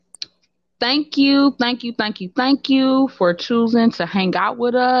Thank you for choosing to hang out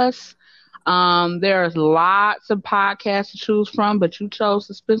with us. There's lots of podcasts to choose from, but you chose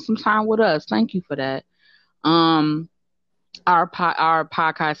to spend some time with us. Thank you for that. Um, our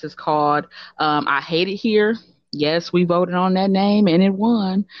podcast is called "I Hate It Here." Yes, we voted on that name and it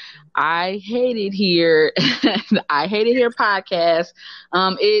won. I hate it here. I hate it here podcast.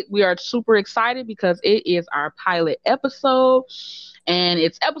 It we are super excited because it is our pilot episode and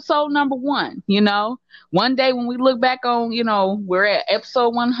it's episode number one. One day when we look back on, we're at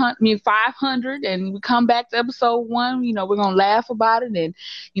episode 100, 500, and we come back to episode one, we're going to laugh about it and,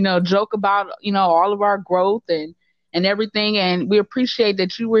 joke about, all of our growth and everything. And we appreciate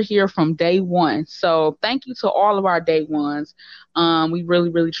that you were here from day one. So thank you to all of our day ones. We really,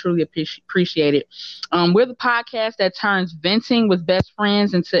 really, truly appreciate it. We're the podcast that turns venting with best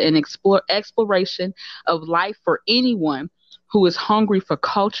friends into an exploration of life for anyone who is hungry for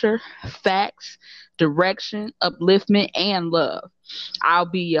culture, facts, direction, upliftment, and love. I'll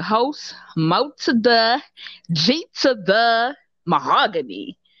be your host, Mo to the G to the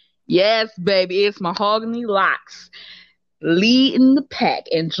Mahogany. Yes, baby, it's Mahogany Locks leading the pack.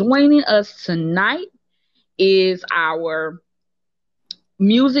 And joining us tonight is our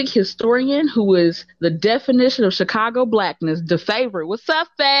music historian who is the definition of Chicago blackness, the favorite. What's up,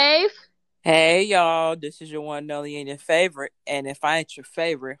 Fave? Hey y'all, this is your one and only and your favorite. And if I ain't your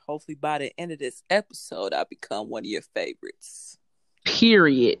favorite, hopefully by the end of this episode, I'll become one of your favorites.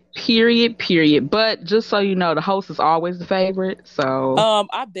 Period. But just so you know, the host is always the favorite. So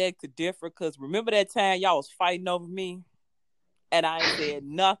I beg to differ because remember that time y'all was fighting over me and I ain't said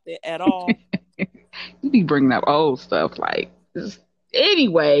nothing at all. You be bringing up old stuff like this.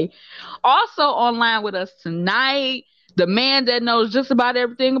 Anyway, also online with us tonight, the man that knows just about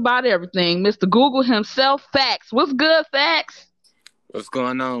everything, Mr. Google himself, Facts. What's good, Facts? What's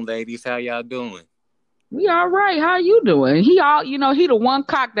going on, ladies? How y'all doing? We all right. How you doing? He the one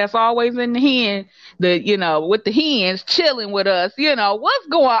cock that's always in the hen, with the hens chilling with us. What's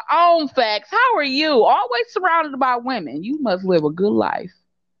going on, Facts? How are you? Always surrounded by women. You must live a good life.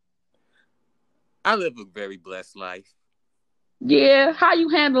 I live a very blessed life. Yeah, how you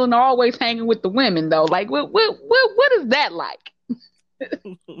handling always hanging with the women though? Like, what is that like?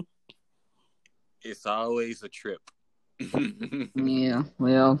 It's always a trip. Yeah,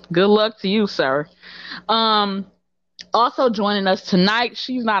 well, good luck to you, sir. Also joining us tonight,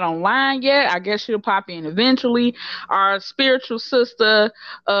 she's not online yet. I guess she'll pop in eventually. Our spiritual sister,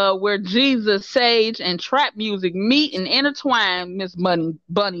 where Jesus, sage, and trap music meet and intertwine, Miss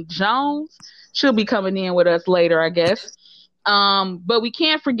Bunny Jones. She'll be coming in with us later, I guess. But we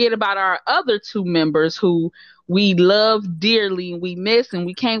can't forget about our other two members who we love dearly and we miss and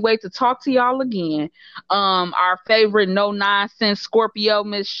we can't wait to talk to y'all again. Our favorite no nonsense Scorpio,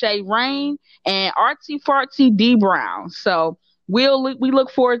 Miss Shay Rain, and Artsy Fartsy D Brown. So we look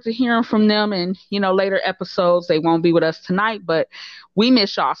forward to hearing from them in later episodes. They won't be with us tonight, but we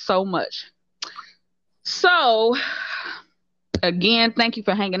miss y'all so much. So again, thank you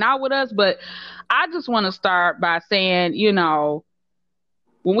for hanging out with us. But I just want to start by saying,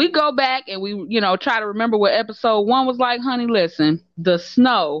 when we go back and we, try to remember what episode one was like, honey, listen, the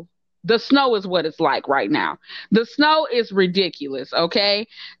snow is what it's like right now. The snow is ridiculous. Okay.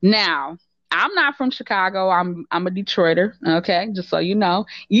 Now, I'm not from Chicago. I'm a Detroiter. Okay. Just so you know,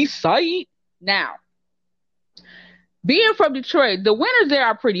 East Side. Now, being from Detroit, the winters there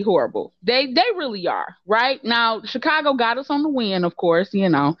are pretty horrible. They really are. Right now, Chicago got us on the wind, of course.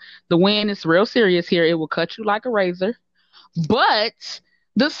 The wind is real serious here. It will cut you like a razor. But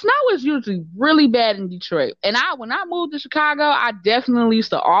the snow is usually really bad in Detroit. And when I moved to Chicago, I definitely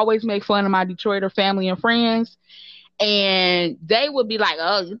used to always make fun of my Detroiter family and friends. And they would be like,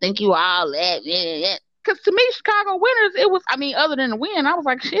 "Oh, you think you all that?" Because to me, Chicago winters, it was, other than the wind, I was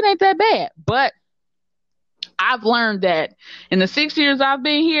like, shit ain't that bad. But I've learned that in the 6 years I've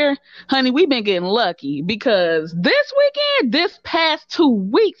been here, honey, we've been getting lucky because this past 2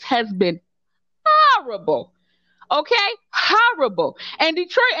 weeks has been horrible. Okay? Horrible. And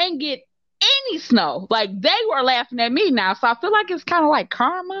Detroit ain't get any snow. Like, they were laughing at me now. So I feel like it's kind of like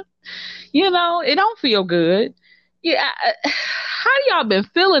karma. It don't feel good. Yeah. How y'all been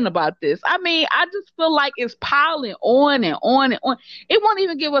feeling about this? I just feel like it's piling on and on and on. It won't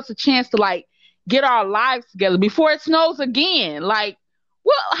even give us a chance to, like, get our lives together before it snows again. Like,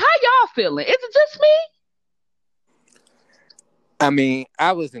 how y'all feeling? Is it just me?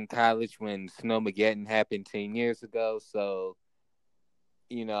 I was in college when Snowmageddon happened 10 years ago. So,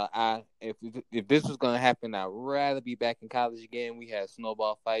 if this was going to happen, I'd rather be back in college again. We had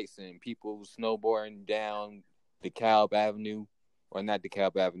snowball fights and people snowboarding down DeKalb Avenue or not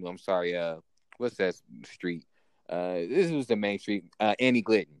DeKalb Avenue. I'm sorry. What's that street? This was the main street. Annie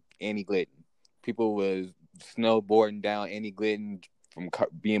Glidden. Annie Glidden. People was snowboarding down Annie Glidden from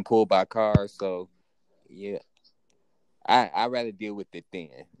being pulled by cars. So, yeah, I rather deal with it then.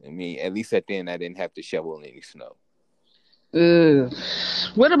 I mean, at least at then I didn't have to shovel any snow. Ugh.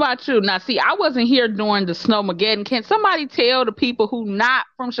 What about you? Now, see, I wasn't here during the Snowmageddon. Can somebody tell the people who not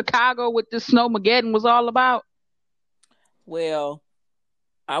from Chicago what this Snowmageddon was all about? Well,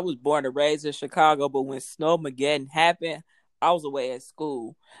 I was born and raised in Chicago, but when Snowmageddon happened, I was away at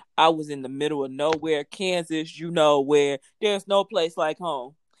school. I was in the middle of nowhere, Kansas, where there's no place like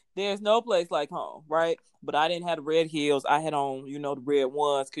home. There's no place like home, right? But I didn't have the red heels. I had on, the red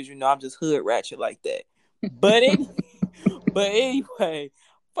ones because, I'm just hood ratchet like that. But anyway,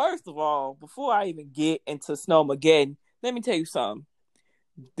 first of all, before I even get into Snowmageddon, let me tell you something.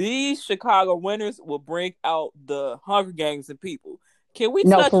 These Chicago winters will bring out the Hunger Games in people. Can we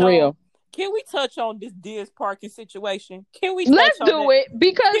No, for real. Can we touch on this Diz parking situation? Let's do it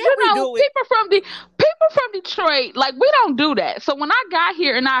because people from Detroit, like, we don't do that. So when I got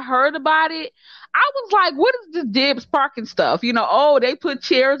here and I heard about it, I was like, what is this Dibs parking stuff? They put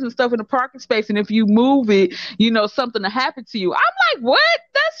chairs and stuff in the parking space, and if you move it, something will happen to you. I'm like, what?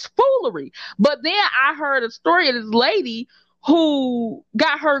 That's foolery. But then I heard a story of this lady who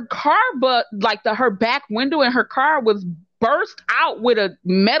got her car, but like her back window in her car was burst out with a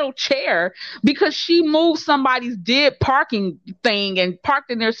metal chair because she moved somebody's dead parking thing and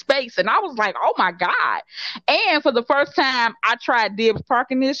parked in their space. And I was like, oh my God. And for the first time, I tried Dibs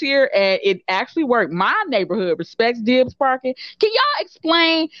parking this year and it actually worked. My neighborhood respects Dibs parking. Can y'all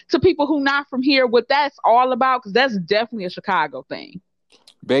explain to people who not from here what that's all about? Because that's definitely a Chicago thing.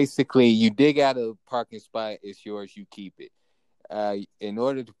 Basically, you dig out a parking spot, it's yours, you keep it. In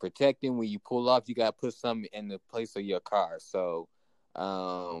order to protect them, when you pull off, you gotta put something in the place of your car. So,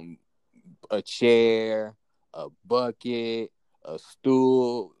 a chair, a bucket, a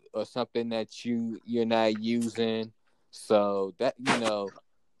stool, or something that you're not using. So that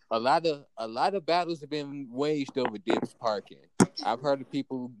a lot of battles have been waged over Dibs parking. I've heard of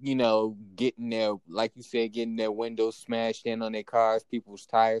people, getting getting their windows smashed in on their cars, people's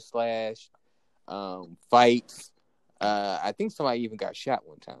tires slashed, fights. I think somebody even got shot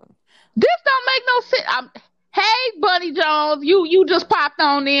one time. This don't make no sense. Hey, Bunny Jones, you just popped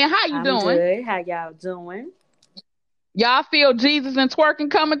on in. How you doing? Good. How y'all doing? Y'all feel Jesus and twerking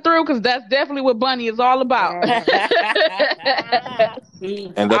coming through? Because that's definitely what Bunny is all about. And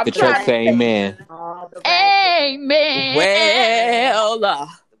let the church say amen. Amen. Well,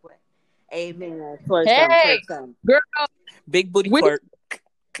 amen. Twerk hey, girl. Big booty twerk.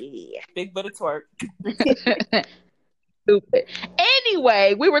 Yeah. Big booty twerk. Stupid.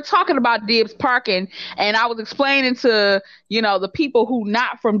 Anyway, we were talking about Dibs parking, and I was explaining to the people who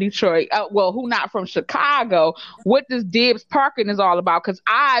not from Detroit, who not from Chicago, what this Dibs parking is all about. Because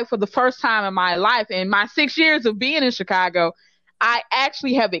I, for the first time in my life, in my 6 years of being in Chicago, I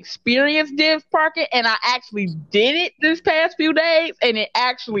actually have experienced Dibs parking, and I actually did it this past few days, and it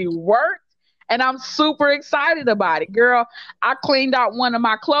actually worked. And I'm super excited about it. Girl, I cleaned out one of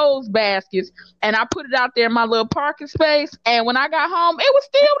my clothes baskets and I put it out there in my little parking space. And when I got home, it was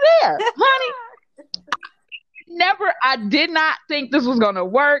still there. Honey, I did not think this was going to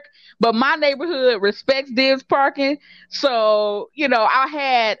work, but my neighborhood respects Dibs parking. So, I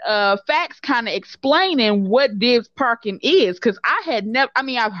had facts kind of explaining what Dibs parking is. Because I've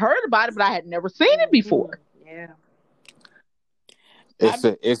heard about it, but I had never seen it before. Yeah.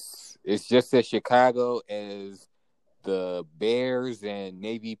 It's just as Chicago as the Bears and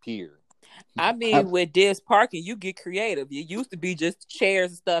Navy Pier. I mean, with Dibs parking, you get creative. It used to be just chairs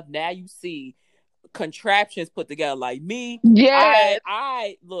and stuff. Now you see contraptions put together. Like me, yeah.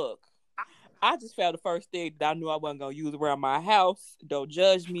 I look. I just found the first thing that I knew I wasn't gonna use around my house. Don't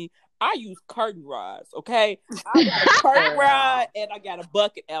judge me. I use curtain rods, okay? I got a curtain rod and I got a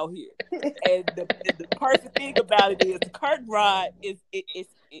bucket out here. And the perfect thing about it is the curtain rod is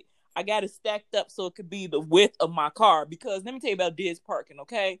I got it stacked up so it could be the width of my car. Because let me tell you about Dibs parking,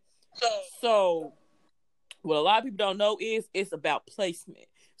 okay? So what a lot of people don't know is it's about placement.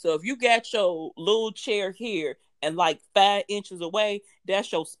 So if you got your little chair here and like 5 inches away,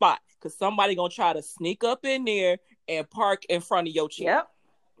 that's your spot. Because somebody gonna try to sneak up in there and park in front of your chair. Yep.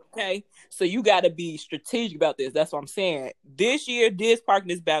 Okay, so you got to be strategic about this. That's what I'm saying. This year, Dibs parking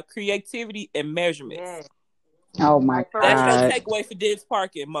is about creativity and measurements. Yeah. Oh my God! That's your takeaway for Dibs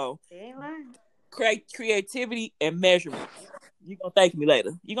parking, Mo. Ain't lying. Creativity and measurements. You gonna thank me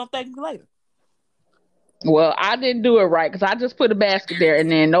later. Well, I didn't do it right because I just put a basket there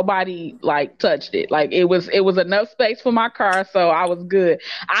and then nobody like touched it. Like it was enough space for my car, so I was good.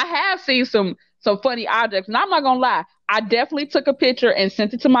 I have seen some funny objects, and I'm not gonna lie. I definitely took a picture and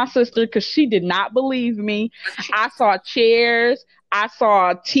sent it to my sister because she did not believe me. I saw chairs, I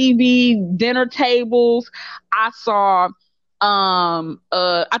saw TV, dinner tables, I saw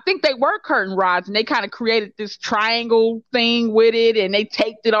I think they were curtain rods and they kind of created this triangle thing with it and they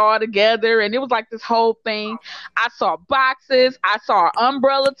taped it all together and it was like this whole thing. I saw boxes, I saw an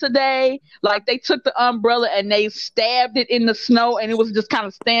umbrella today, like they took the umbrella and they stabbed it in the snow and it was just kind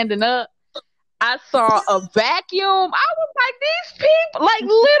of standing up. I saw a vacuum. I was like, these people, like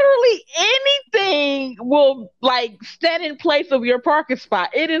literally anything will like stand in place of your parking spot.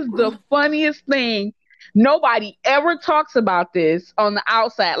 It is the funniest thing. Nobody ever talks about this on the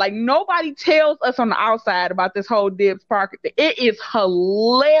outside. Like nobody tells us on the outside about this whole dibs parking thing. It is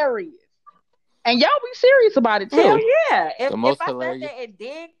hilarious. And y'all be serious about it Hell too. yeah. The If most I sat hilarious. there and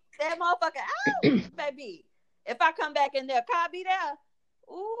dig that motherfucker out, baby. If I come back in there, car be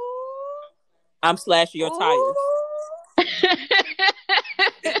there. Ooh. I'm slashing your tires. Ooh.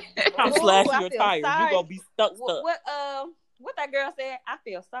 I'm Ooh, slashing I your feel tires. You're sorry. gonna be stuck. What that girl said? I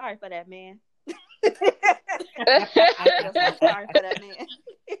feel sorry for that man. I feel so sorry for that man.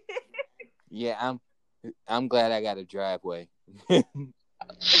 Yeah, I'm glad I got a driveway.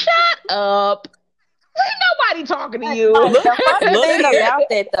 Shut up. Ain't nobody talking to you. Like, the funny Look thing here. about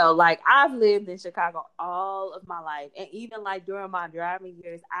that though, like I've lived in Chicago all of my life, and even like during my driving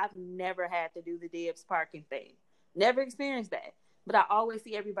years, I've never had to do the dibs parking thing. Never experienced that, but I always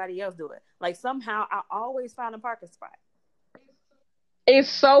see everybody else do it. Like somehow, I always find a parking spot. It's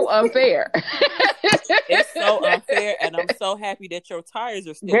so unfair. It's so unfair, and I'm so happy that your tires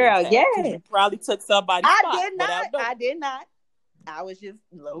are still Girl, intact. yeah. Because you probably took somebody's I spot did not. without knowing. I did not. I was just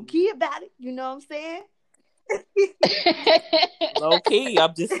low key about it. You know what I'm saying? Low key,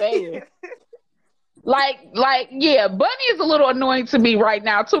 I'm just saying. Yeah, Bunny is a little annoying to me right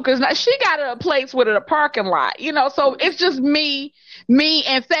now too, because she got a place with a parking lot, so it's just me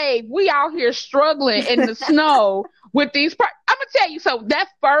and Faye. We out here struggling in the snow with these. I'm gonna tell you, so that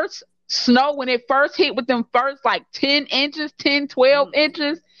first snow when it first hit with them first like 10 inches, 10, 12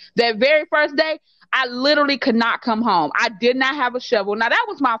 inches, that very first day, I literally could not come home. I did not have a shovel. Now that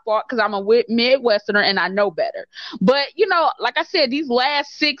was my fault because I'm a Midwesterner and I know better. But like I said, these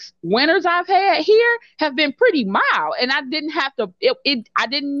last 6 winters I've had here have been pretty mild, and I didn't have to. I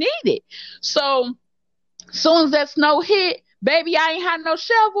didn't need it. So, soon as that snow hit, baby, I ain't had no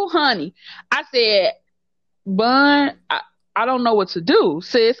shovel, honey. I said, Bun, I don't know what to do,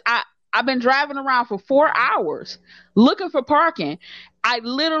 sis. I've been driving around for 4 hours looking for parking. I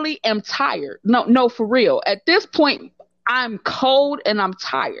literally am tired. No, for real. At this point, I'm cold and I'm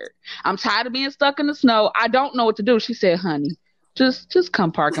tired. I'm tired of being stuck in the snow. I don't know what to do. She said, honey, just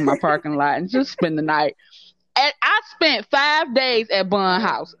come park in my parking lot and just spend the night. And I spent 5 days at Bun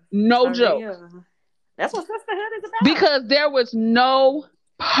House. No joke. That's what sisterhood is about. Because there was no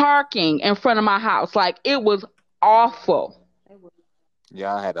parking in front of my house. Like, it was awful.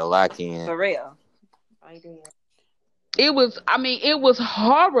 Y'all had to lock in. For real. I did. It was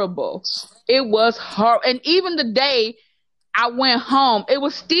horrible. It was horrible. And even the day I went home, it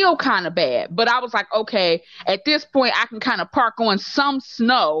was still kind of bad. But I was like, okay, at this point, I can kind of park on some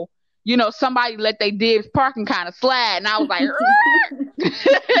snow. Somebody let their dibs parking kind of slide. And I was like,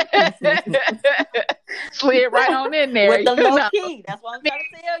 slid right on in there. With the low key. That's what I'm trying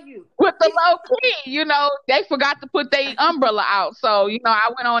to tell you. With the low key, they forgot to put their umbrella out. So, I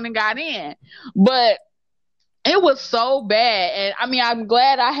went on and got in. But it was so bad. And I mean, I'm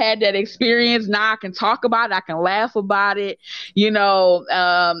glad I had that experience. Now I can talk about it. I can laugh about it.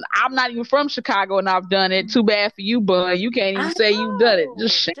 I'm not even from Chicago and I've done it. Too bad for you, Bun. You can't even say you've done it.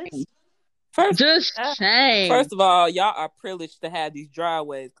 Just shame. Shame. First of all, y'all are privileged to have these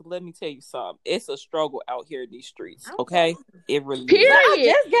driveways. Cause let me tell you something. It's a struggle out here in these streets. Okay? It really Period. is. I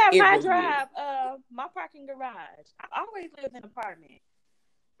just got my really drive, my parking garage. I always lived in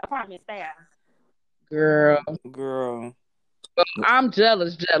apartment style. Girl. I'm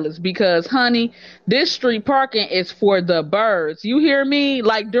jealous because, honey, this street parking is for the birds. You hear me?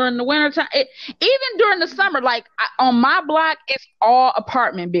 Like during the wintertime, even during the summer, like on my block, it's all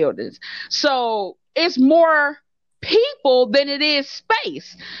apartment buildings. So it's more people than it is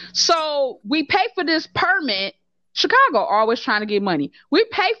space. So we pay for this permit. Chicago always trying to get money. We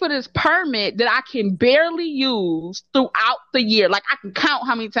pay for this permit that I can barely use throughout the year. Like I can count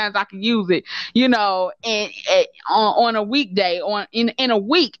how many times I can use it, on a weekday, in a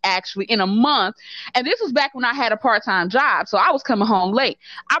week, actually, in a month. And this was back when I had a part-time job, so I was coming home late.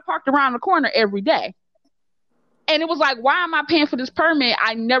 I parked around the corner every day. And it was like, why am I paying for this permit?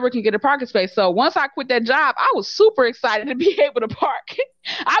 I never can get a parking space. So once I quit that job, I was super excited to be able to park.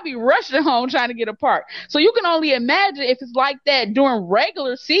 I'd be rushing home trying to get a park. So you can only imagine if it's like that during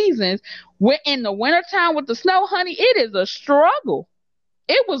regular seasons. In the wintertime with the snow, honey, it is a struggle.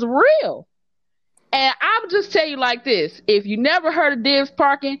 It was real. And I would just tell you like this. If you never heard of Dibs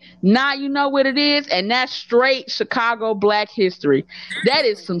Parking, now you know what it is. And that's straight Chicago Black history. That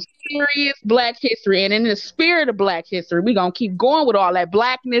is some serious Black history. And in the spirit of Black history, we're going to keep going with all that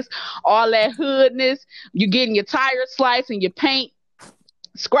blackness, all that hoodness. You're getting your tires sliced and your paint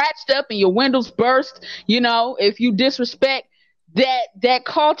scratched up and your windows burst. You know, if you disrespect that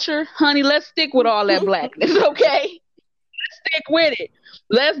culture, honey, let's stick with all that blackness, okay? Let's stick with it.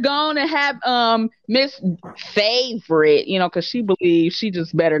 Let's go on and have Miss Favorite, you know, because she believes she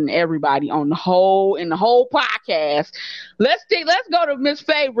just better than everybody in the whole podcast. Let's go to Miss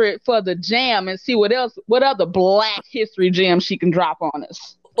Favorite for the jam and see what other Black history gems she can drop on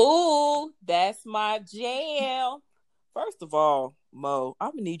us. Ooh, that's my jam. First of all, Mo,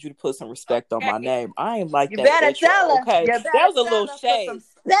 I'm gonna need you to put some respect on my name. I ain't like you that. Better intro, tell her. okay? That was a little shade.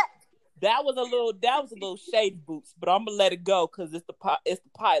 That was a little shady boots, but I'm gonna let it go because it's the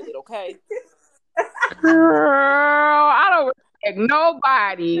pilot, okay? Girl, I don't respect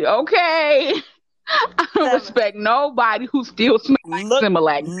nobody, okay? I don't respect nobody who still smells like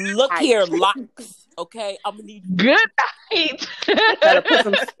Similac. Look here, locks, okay? I'm gonna need you. Good night. Better put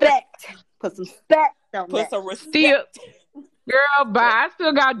some respect. Put some respect on Put that. some respect. Girl, bye. I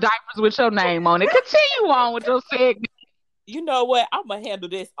still got diapers with your name on it. Continue on with your segment. You know what? I'm gonna handle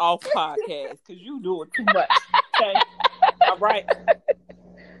this off podcast because you doing too much. Okay, all right.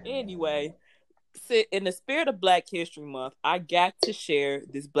 Anyway, in the spirit of Black History Month, I got to share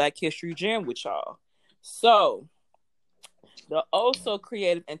this Black History gem with y'all. So, the also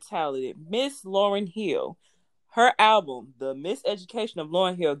creative and talented Miss Lauryn Hill, her album, The Miseducation of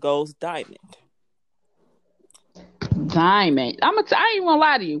Lauryn Hill, goes diamond. Diamond. I ain't even gonna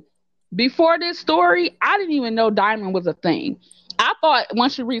lie to you. Before this story, I didn't even know diamond was a thing. I thought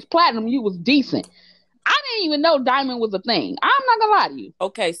once you reached platinum, you was decent. I didn't even know diamond was a thing. I'm not gonna lie to you.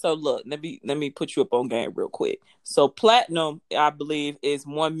 Okay, so look, let me put you up on game real quick. So platinum, I believe, is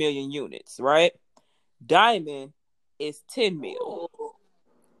 1 million units, right? Diamond is 10 mil.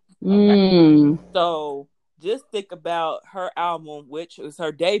 Okay. So just think about her album, which was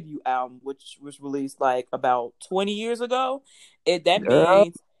her debut album, which was released like about 20 years ago. That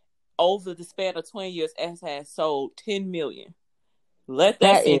means over the span of 20 years, it has sold 10 million. Let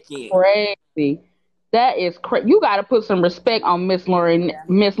that sink in. Crazy. That is crazy. You got to put some respect on Miss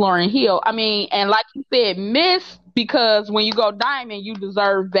Lauryn Hill. I mean, and like you said, Miss, because when you go diamond, you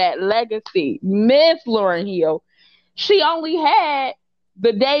deserve that legacy. Miss Lauryn Hill. She only had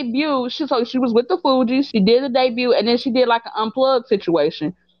the debut. She was with the Fugees. She did the debut, and then she did like an unplugged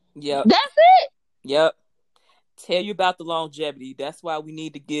situation. Yep. That's it. Yep. Tell you about the longevity. That's why we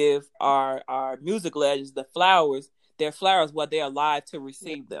need to give our music legends their flowers while they're alive to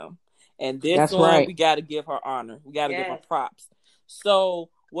receive them. And this one, we got to give her honor. We got to give her props. So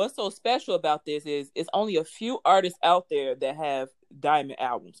what's so special about this is it's only a few artists out there that have diamond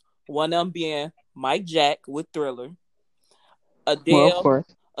albums. One of them being Mike Jack with Thriller. Adele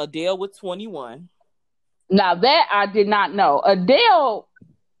with 21. Now that I did not know. Adele,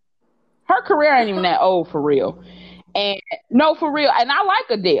 her career ain't even that old for real. And no, for real. And I like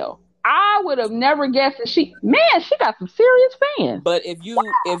Adele. I would have never guessed that she got some serious fans. But if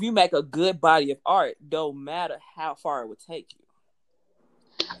you make a good body of art, don't matter how far it would take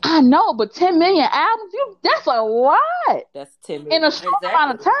you. I know, but 10 million albums, that's a lot. That's 10 million. In a short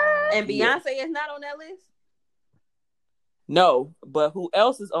amount of time. And Beyonce is not on that list? No, but who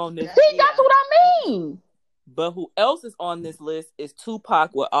else is on this? See, that's what I mean. But who else is on this list is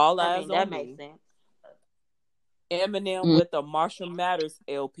Tupac with All Eyes on Me. That makes sense. Eminem with the Marshall Mathers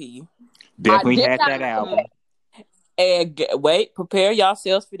LP. Definitely had that album. And wait, prepare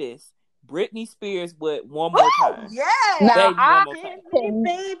yourselves for this. Britney Spears with One More Time. Yeah. Now,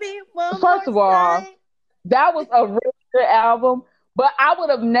 baby, first of all, that was a really good album, but I would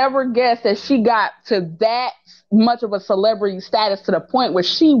have never guessed that she got to that much of a celebrity status to the point where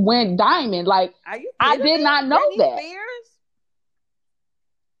she went diamond. Like, I did not know Britney that. Spears?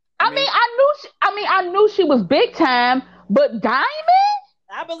 I knew she was big time, but diamond?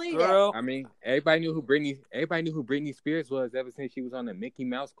 I believe Girl. that. I mean, everybody knew who Britney Spears was ever since she was on the Mickey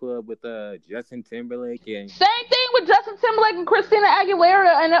Mouse Club with Justin Timberlake and same thing with Justin Timberlake and Christina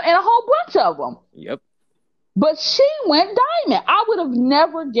Aguilera and a whole bunch of them. Yep. But she went diamond. I would have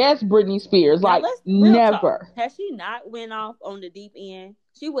never guessed Britney Spears. Now, like, never. Talk. Had she not went off on the deep end,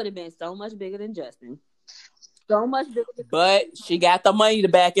 she would have been so much bigger than Justin. so much bigger. But she got the money to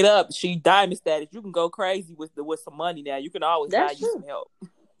back it up. She diamond status. You can go crazy with some money now. You can always That's find you some help.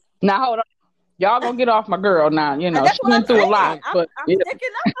 Now hold on. Y'all gonna get off my girl now. You know, That's she what went I'm through a saying. lot. I'm Yeah. sticking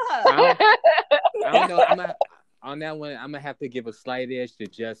up for her. I don't know. On that one, I'm gonna have to give a slight edge to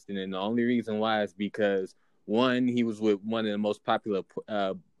Justin, and the only reason why is because one, he was with one of the most popular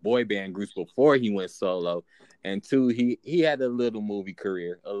boy band groups before he went solo, and two, he had a little movie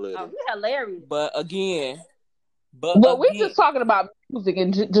career, a little. Oh, you're hilarious. But again, we're just talking about music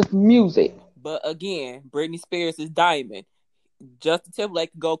and just music. But again, Britney Spears is Diamond. Justin Timberlake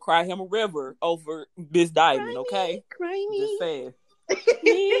can go cry him a river over Miss Diamond, okay? Cry me. Just saying.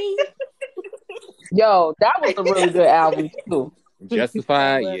 Yo, that was a really good album too.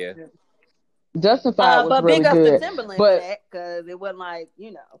 Justified, yeah. Justified was but really big up good. to Timberland for that, because it wasn't like,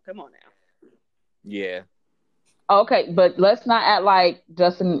 come on now. Yeah. Okay, but let's not act like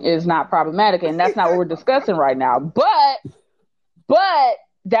Justin is not problematic, and that's not what we're discussing right now. But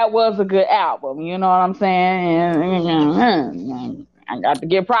that was a good album. You know what I'm saying? I got to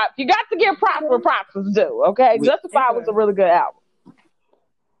give props. You got to give props where props is due. Okay, Justified was a really good album.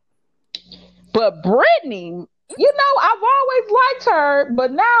 But Britney, I've always liked her,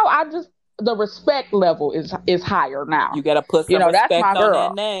 but now the respect level is higher now. You gotta put some respect on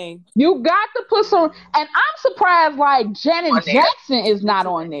that name. You got to put some, and I'm surprised like Janet Jackson is not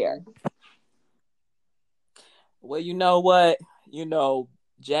on there. Well, you know what?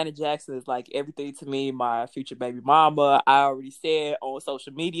 Janet Jackson is like everything to me, my future baby mama. I already said on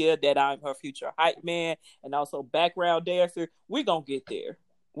social media that I'm her future hype man and also background dancer. We're gonna get there.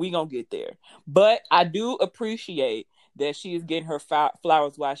 But I do appreciate that she is getting her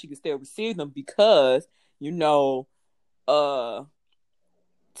flowers while she can still receive them, because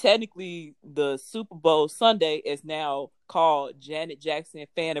technically the Super Bowl Sunday is now called Janet Jackson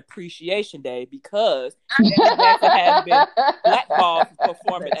Fan Appreciation Day, because Janet Jackson has been blackballed for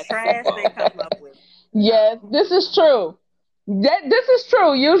performing at the Super Bowl. They come up with. Yes, this is true. This is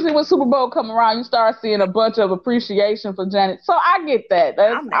true. Usually when Super Bowl come around, you start seeing a bunch of appreciation for Janet. So I get that.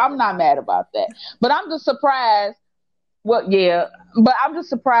 I'm not mad about that. But I'm just surprised. Well, yeah. But I'm just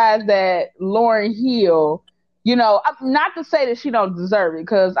surprised that Lauryn Hill, not to say that she don't deserve it,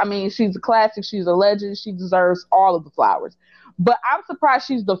 because, she's a classic. She's a legend. She deserves all of the flowers. But I'm surprised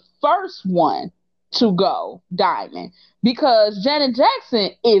she's the first one to go Diamond, because Janet Jackson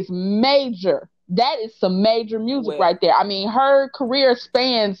is major. That is some major music right there. Her career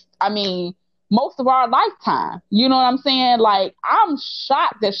spans, most of our lifetime. You know what I'm saying? Like, I'm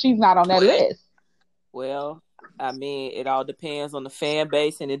shocked that she's not on that list. Well, it all depends on the fan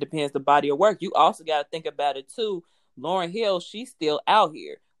base, and it depends the body of work. You also got to think about it too. Lauryn Hill, she's still out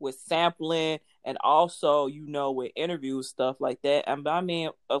here with sampling and also, with interviews, stuff like that.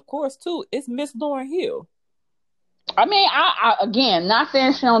 Of course, too, it's Miss Lauryn Hill. I again, not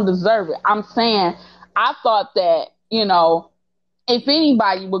saying she don't deserve it. I'm saying I thought that, if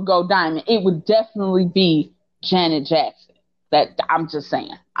anybody would go Diamond, it would definitely be Janet Jackson. I'm just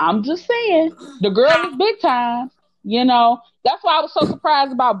saying. The girl is big time. That's why I was so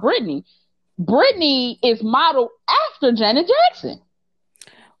surprised about Britney. Britney is modeled after Janet Jackson.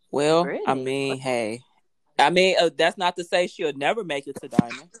 Well, hey. That's not to say she'll never make it to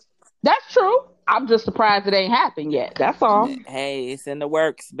Diamond. That's true. I'm just surprised it ain't happened yet. That's all. Hey, it's in the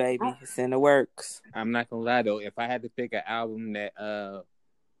works, baby. It's in the works. I'm not gonna lie though. If I had to pick an album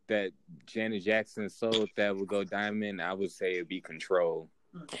that Janet Jackson sold that would go Diamond, I would say it'd be Control.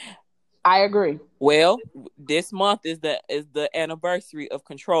 I agree. Well, this month is the anniversary of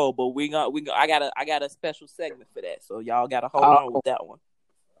Control, but I got a special segment for that, so y'all gotta hold on with that one.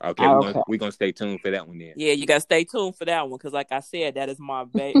 Okay, we're gonna stay tuned for that one then. Yeah, you gotta stay tuned for that one, because like I said, that is my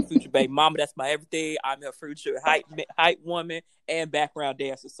future baby mama. That's my everything. I'm her future hype woman and background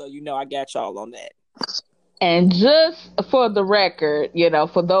dancer, so I got y'all on that. And just for the record,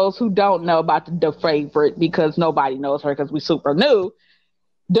 for those who don't know about the favorite, because nobody knows her because we super new,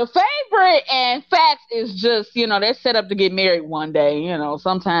 the favorite and Facts is just, they're set up to get married one day,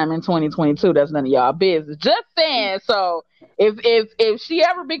 sometime in 2022. That's none of y'all business. Just saying. So if she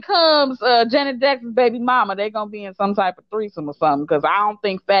ever becomes Janet Jackson's baby mama, they're going to be in some type of threesome or something, because I don't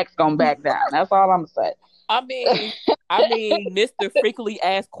think Facts going to back down. That's all I'm going to say. Mr. Frequently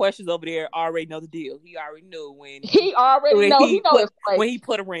Asked Questions over there already know the deal. He already knew when he know his place. When he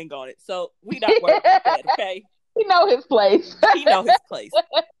put a ring on it. So we not worried about that, okay? He know his place. He know his place.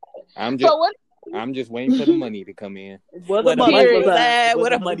 I'm just waiting for the money to come in. Where the money reside? Where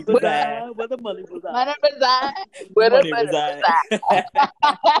the money reside? Where the money reside?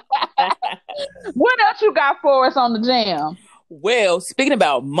 What else you got for us on the jam? Well, speaking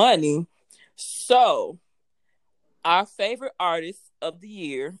about money, so Our favorite artist of the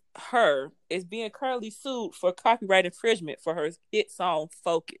year, her, is being currently sued for copyright infringement for her hit song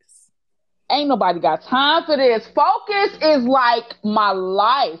 "Focus." Ain't nobody got time for this. Focus is like my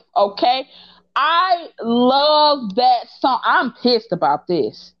life, okay? I love that song. I'm pissed about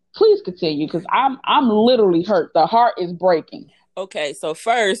this. Please continue, because I'm literally hurt. The heart is breaking. Okay, so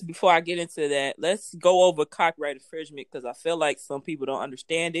first, before I get into that, let's go over copyright infringement because I feel like some people don't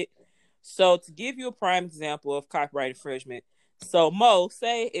understand it. So, to give you a prime example of copyright infringement, so Mo,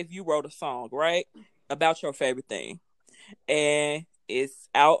 say if you wrote a song, right, about your favorite thing, and it's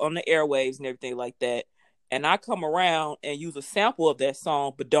out on the airwaves and everything like that, and I come around and use a sample of that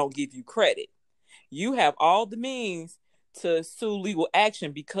song but don't give you credit, you have all the means to sue legal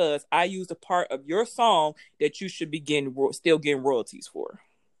action because I used a part of your song that you should be still getting royalties for.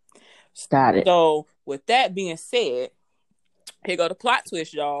 Got it. So, with that being said, here go the plot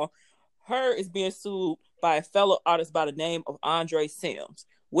twist, y'all. Her is being sued by a fellow artist by the name of Andre Sims,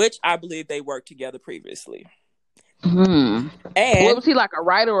 which I believe they worked together previously. And what was he, like a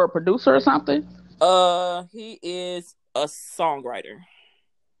writer or a producer or something? He is a songwriter.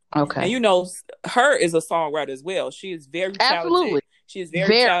 Okay. And you know, her is a songwriter as well. She is very talented. She is very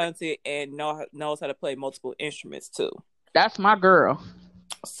talented and knows how to play multiple instruments too. That's my girl.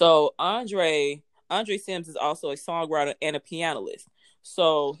 So Andre Sims is also a songwriter and a pianist.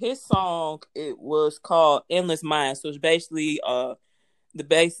 So his song, it was called Endless Mind. So it's basically said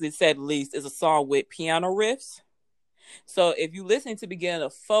the least, is a song with piano riffs. So if you listen to the beginning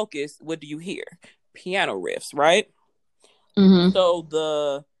of Focus, what do you hear? Piano riffs, right? Mm-hmm. So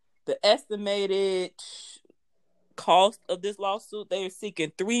the estimated cost of this lawsuit, they are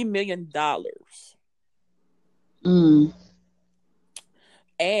seeking $3 million. And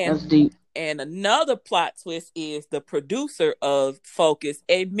that's deep. And another plot twist is the producer of Focus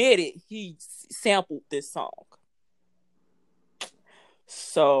admitted he sampled this song.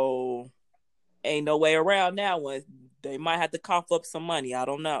 So ain't no way around that one. They might have to cough up some money. I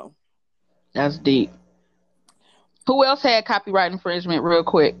don't know. That's deep. Who else had copyright infringement real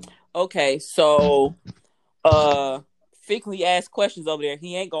quick? Okay, so frequently asked questions over there.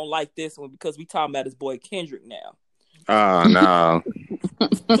 He ain't gonna like this one because we talking about his boy Kendrick now. Oh no.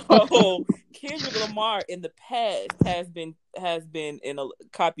 So Kendrick Lamar in the past has been in a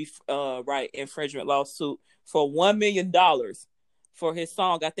copyright infringement lawsuit for $1 million for his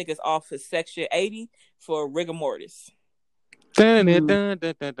song. I think it's off his Section 80 for Rigor Mortis. Yep,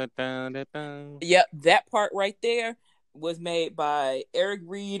 that part right there was made by Eric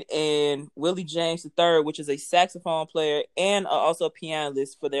Reed and Willie James III, which is a saxophone player and also a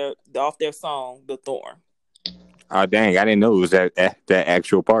pianist for off their song "The Thorn." Oh dang! I didn't know it was that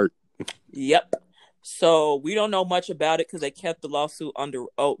actual part. Yep. So we don't know much about it because they kept the lawsuit under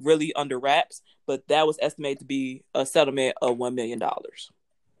wraps. But that was estimated to be a settlement of $1 million.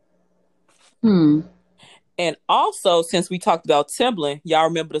 And also, since we talked about Timbaland, y'all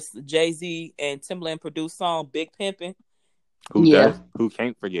remember the Jay-Z and Timbaland produced song "Big Pimpin'"? Who does? Who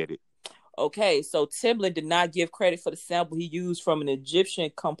can't forget it? Okay, so Timbaland did not give credit for the sample he used from an Egyptian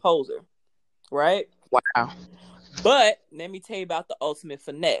composer, right? Wow. But let me tell you about the ultimate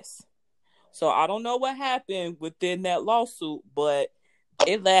finesse. So I don't know what happened within that lawsuit, but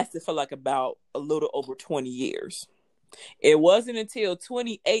it lasted for like about a little over 20 years. It wasn't until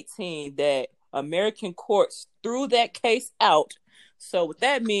 2018 that American courts threw that case out. So what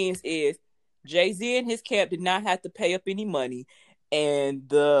that means is Jay-Z and his camp did not have to pay up any money, and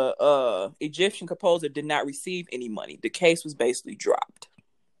the Egyptian composer did not receive any money. The case was basically dropped.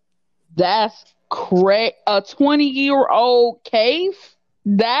 That's crazy. A 20-year-old case?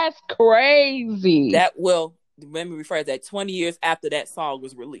 That's crazy. Let me rephrase that. 20 years after that song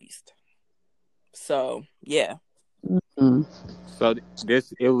was released. So, yeah. Mm-hmm. So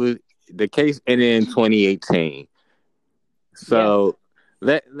the case ended in 2018. So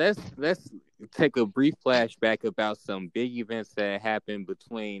let's take a brief flashback about some big events that happened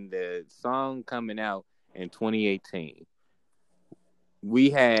between the song coming out in 2018.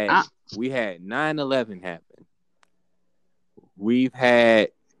 We had 9/11 happen. We've had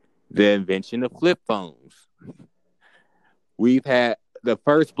the invention of flip phones. We've had the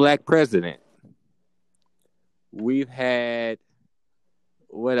first black president. We've had,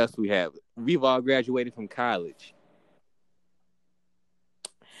 what else we have? We've all graduated from college.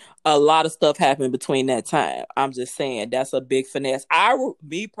 A lot of stuff happened between that time. I'm just saying that's a big finesse.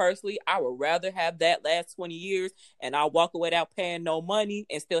 Me personally, I would rather have that last 20 years and I'll walk away without paying no money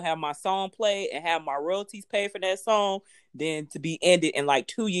and still have my song played and have my royalties paid for that song than to be ended in like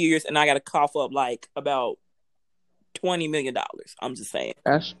 2 years and I got to cough up like about $20 million. I'm just saying.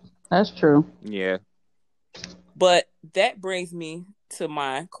 That's true. Yeah. But that brings me to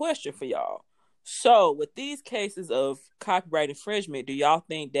my question for y'all. So, with these cases of copyright infringement, do y'all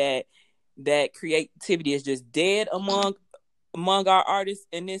think that creativity is just dead among our artists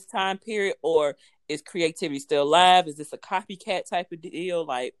in this time period, or is creativity still alive? Is this a copycat type of deal?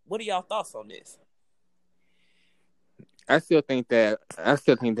 Like, what are y'all thoughts on this? I still think that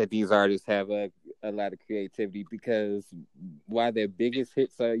these artists have a lot of creativity, because while their biggest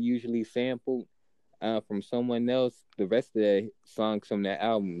hits are usually sampled from someone else, the rest of the songs from their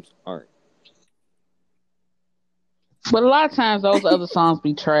albums aren't. But a lot of times those other songs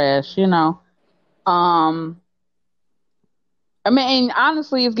be trash, you know. Um, I mean, and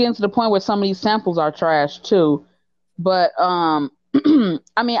honestly, it's getting to the point where some of these samples are trash too. But I mean,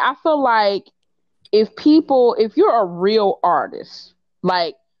 I feel like if you're a real artist,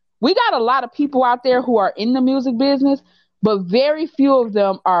 like we got a lot of people out there who are in the music business, but very few of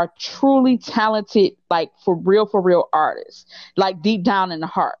them are truly talented, like for real artists, like deep down in the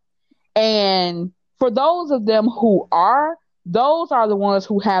heart. And for those of them who are, those are the ones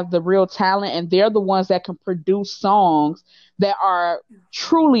who have the real talent, and they're the ones that can produce songs that are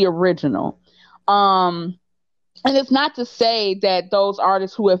truly original. Um, and it's not to say that those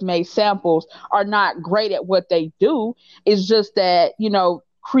artists who have made samples are not great at what they do. It's just that, you know,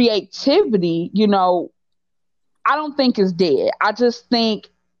 creativity, you know, I don't think is dead. I just think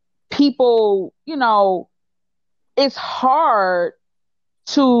people, you know, it's hard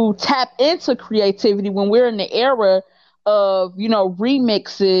to tap into creativity when we're in the era of, you know,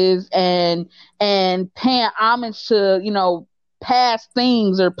 remixes and paying homage to, you know, past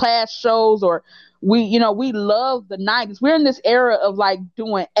things or past shows, or we, you know, we love the 90s. We're in this era of like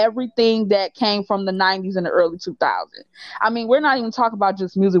doing everything that came from the 90s and the early 2000s. I mean, we're not even talking about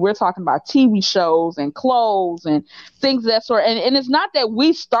just music. We're talking about TV shows and clothes and things of that sort. And it's not that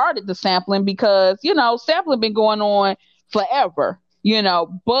we started the sampling, because, you know, sampling been going on forever, you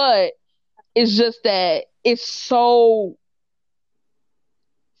know, but it's just that it's so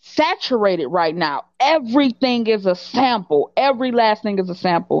saturated right now. Everything is a sample. Every last thing is a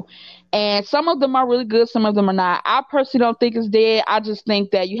sample. And some of them are really good, some of them are not. I personally don't think it's dead. I just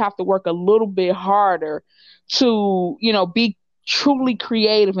think that you have to work a little bit harder to, you know, be truly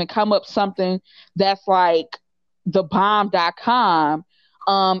creative and come up something that's like the bomb.com,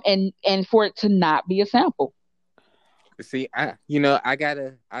 and for it to not be a sample. See, I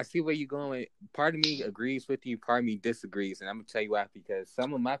see where you're going. Part of me agrees with you, part of me disagrees, and I'm gonna tell you why. Because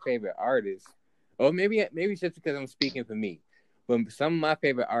some of my favorite artists, or maybe it's just because I'm speaking for me, but some of my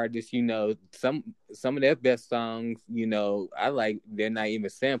favorite artists, you know, some of their best songs, you know, I like, they're not even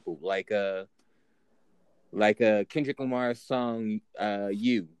sampled. Like Kendrick Lamar's song,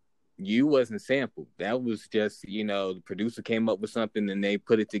 You wasn't sampled. That was just, you know, the producer came up with something and they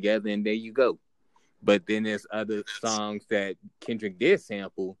put it together, and there you go. But then there's other songs that Kendrick did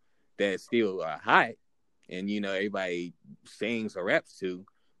sample that still are hot, and, you know, everybody sings or raps to.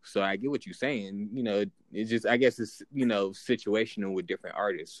 So I get what you're saying. You know, it's just, I guess it's, you know, situational with different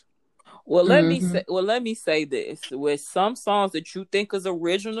artists. Well, let me say this: with some songs that you think is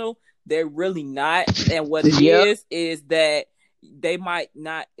original, they're really not. And what it Yep. is that they might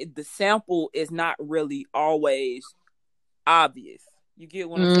not. The sample is not really always obvious. You get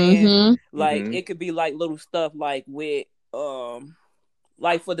what I'm saying? Mm-hmm. Like, it could be like little stuff like with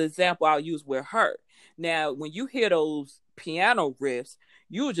like, for the example I'll use with her. Now, when you hear those piano riffs,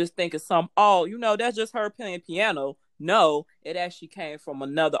 you would just think of you know, that's just her playing piano. No, it actually came from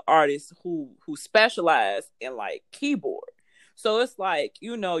another artist who specialized in like keyboard. So it's like,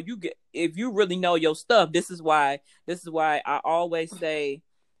 you know, you get, if you really know your stuff, this is why I always say,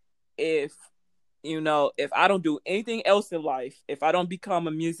 if, you know, if I don't do anything else in life, if I don't become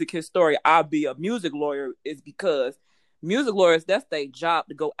a music historian, I'll be a music lawyer. Is because music lawyers, that's their job,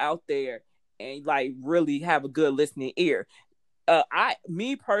 to go out there and like really have a good listening ear.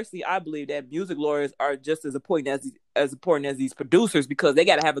 Me personally, I believe that music lawyers are just as important as these producers, because they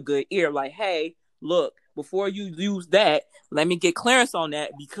got to have a good ear. Like, hey, look, before you use that, let me get clearance on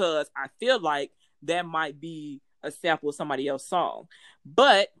that, because I feel like that might be a sample of somebody else's song.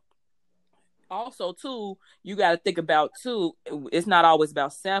 But also, too, you got to think about, too, it's not always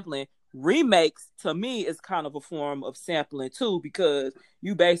about sampling. Remakes, to me, is kind of a form of sampling, too, because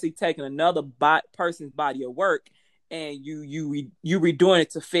you basically taking another person's body of work, and you redoing it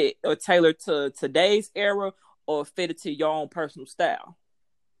to fit or tailor to today's era, or fit it to your own personal style.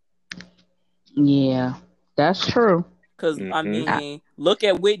 Yeah, that's true. Because, I mean, look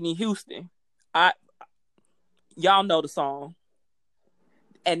at Whitney Houston. Y'all know the song.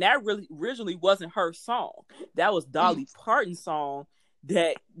 And that really originally wasn't her song. That was Dolly Parton's song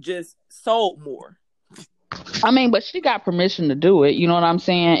that just sold more. I mean, but she got permission to do it. You know what I'm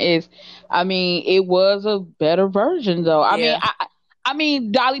saying? I mean, it was a better version though. Yeah. I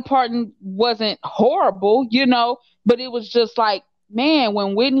mean, Dolly Parton wasn't horrible, you know, but it was just like, man,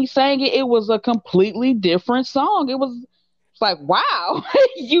 when Whitney sang it, it was a completely different song. It's like, wow,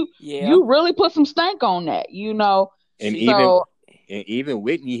 Yeah. you really put some stank on that, you know. And She- even So and even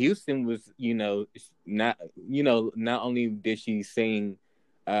Whitney Houston was, not only did she sing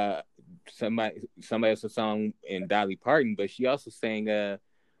uh somebody else's song in Dolly Parton, but she also sang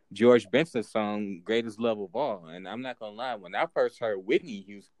George Benson's song "Greatest Love of All." And I'm not gonna lie, when I first heard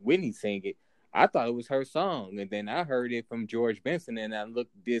Whitney sing it, I thought it was her song, and then I heard it from George Benson, and I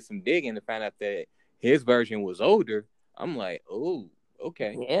did some digging to find out that his version was older. I'm like, oh,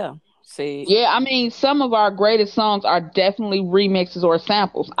 okay. Yeah. See. yeah, I mean, some of our greatest songs are definitely remixes or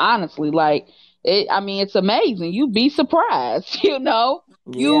samples. Honestly, like it. I mean, it's amazing. You'd be surprised, you know.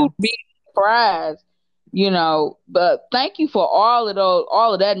 Yeah. You'd be surprised, you know. But thank you for all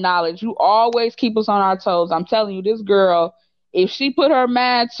of that knowledge. You always keep us on our toes. I'm telling you, this girl, if she put her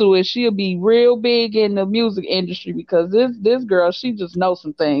mind to it, she'll be real big in the music industry because this girl, she just knows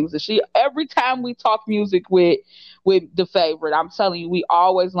some things. And she every time we talk music with the favorite, I'm telling you, we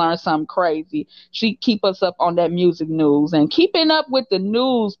always learn something crazy. She keep us up on that music news and keeping up with the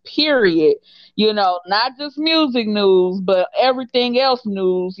news, period. You know, not just music news, but everything else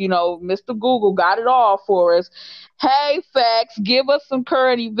news. You know, Mr. Google got it all for us. Hey, facts, give us some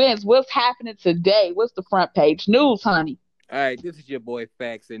current events. What's happening today? What's the front page news, honey? All right, this is your boy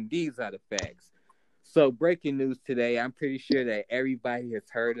Facts, and these are the facts. So, breaking news today. I'm pretty sure that everybody has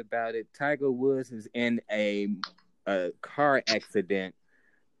heard about it. Tiger Woods is in a car accident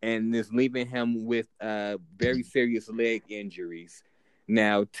and is leaving him with very serious leg injuries.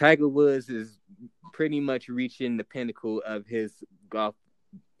 Now, Tiger Woods is pretty much reaching the pinnacle of his golf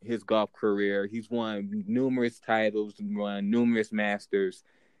career. He's won numerous titles, won numerous Masters,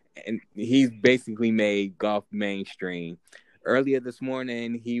 and he's basically made golf mainstream. Earlier this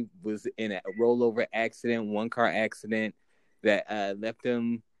morning, he was in a rollover accident, one car accident that left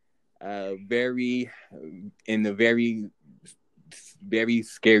him very in a very, very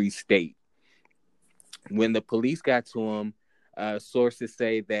scary state. When the police got to him, sources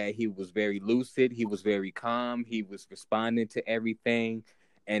say that he was very lucid, he was very calm, he was responding to everything,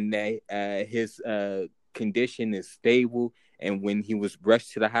 and that his condition is stable. And when he was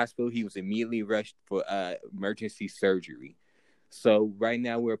rushed to the hospital, he was immediately rushed for emergency surgery. So right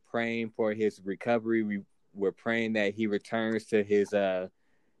now we're praying for his recovery. We're praying that he returns to his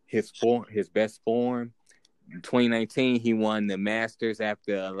best form. In 2019, he won the Masters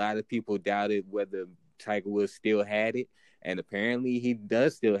after a lot of people doubted whether Tiger Woods still had it, and apparently he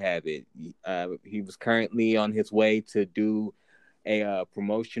does still have it. He was currently on his way to do a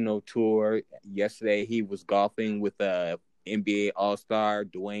promotional tour. Yesterday, he was golfing with NBA All-Star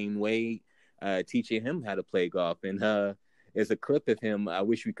Dwayne Wade, teaching him how to play golf. And there's a clip of him. I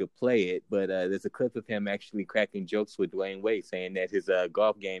wish we could play it, but there's a clip of him actually cracking jokes with Dwayne Wade, saying that his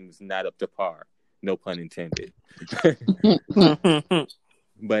golf game is not up to par. No pun intended.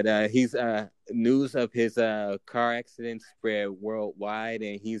 But he's news of his car accident spread worldwide,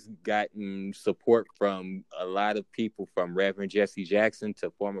 and he's gotten support from a lot of people, from Reverend Jesse Jackson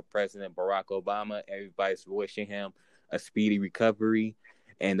to former President Barack Obama. Everybody's wishing him a speedy recovery,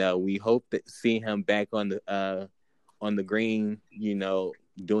 and we hope to see him back on the green,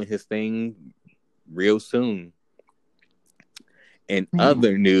 doing his thing real soon. In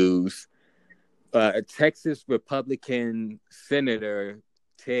other news, Texas Republican Senator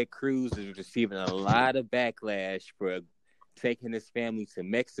Ted Cruz is receiving a lot of backlash for taking his family to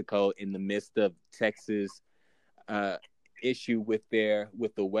Mexico in the midst of Texas issue with the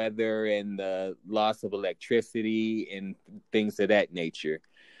weather and the loss of electricity and things of that nature.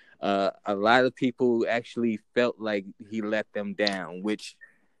 A lot of people actually felt like he let them down, which,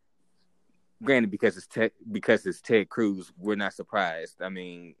 granted, because it's Ted Cruz, we're not surprised. I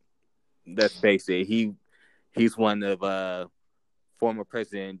mean, let's face it, he's one of former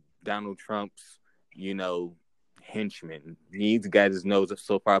President Donald Trump's, henchmen. He's got his nose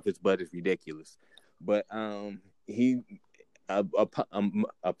so far up his butt is ridiculous. But he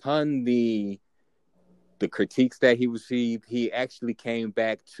upon the critiques that he received, he actually came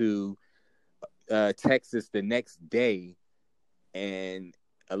back to Texas the next day, and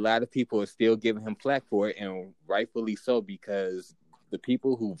a lot of people are still giving him flack for it, and rightfully so, because the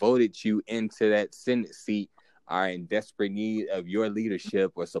people who voted you into that Senate seat are in desperate need of your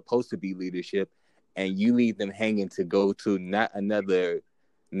leadership, or supposed to be leadership, and you leave them hanging to go to not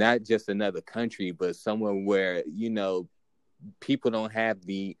just another country, but somewhere where, people don't have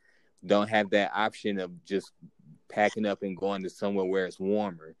the don't have that option of just packing up and going to somewhere where it's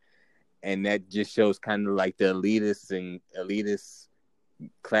warmer. And that just shows kind of like the elitist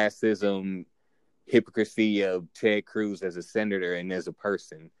classism, hypocrisy of Ted Cruz as a senator and as a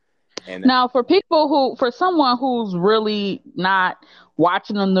person. And now, for someone who's really not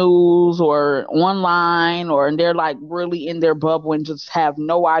watching the news or online, or they're like really in their bubble and just have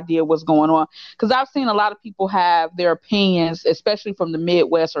no idea what's going on, because I've seen a lot of people have their opinions, especially from the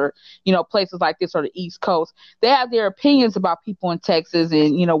Midwest or places like this or the East Coast. They have their opinions about people in Texas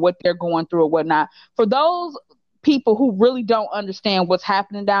and what they're going through or whatnot. For those people who really don't understand what's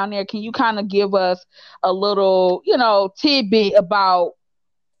happening down there, can you kind of give us a little tidbit about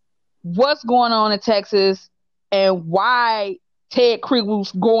what's going on in Texas and why Ted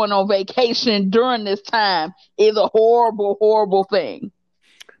Cruz going on vacation during this time is a horrible, horrible thing?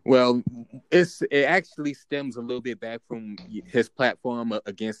 Well, it actually stems a little bit back from his platform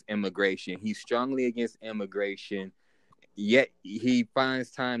against immigration. He's strongly against immigration, yet he finds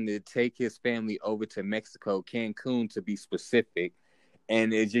time to take his family over to Mexico, Cancun to be specific.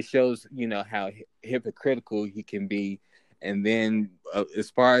 And it just shows, how hypocritical he can be. And then as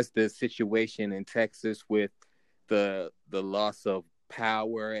far as the situation in Texas with the loss of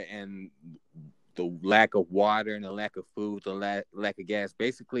power and the lack of water and the lack of food, the lack of gas,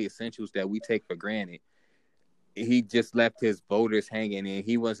 basically essentials that we take for granted, he just left his voters hanging, and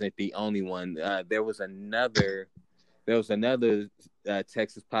he wasn't the only one. There was another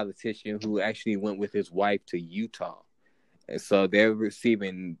Texas politician who actually went with his wife to Utah. And so they're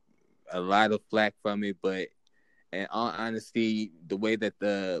receiving a lot of flack from it, but in all honesty, the way that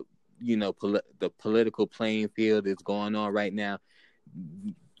the political playing field is going on right now,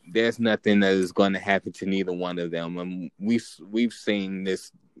 there's nothing that is going to happen to neither one of them. We've seen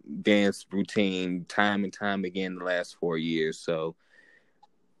this dance routine time and time again the last 4 years. So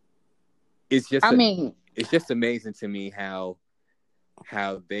it's just it's just amazing to me how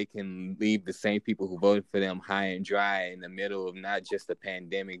they can leave the same people who voted for them high and dry in the middle of not just a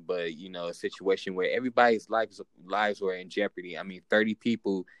pandemic, but a situation where everybody's lives were in jeopardy. 30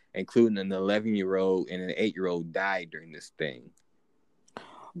 people, including an 11-year-old and an 8-year-old, died during this thing.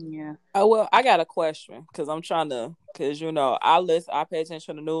 Yeah. Oh, well, I got a question because I pay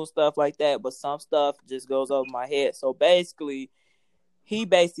attention to news stuff like that, but some stuff just goes over my head. So basically, he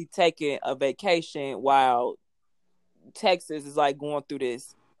taking a vacation while Texas is like going through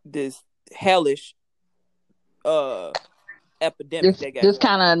this hellish epidemic. This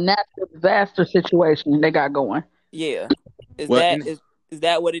kind of natural disaster situation they got going. Yeah, is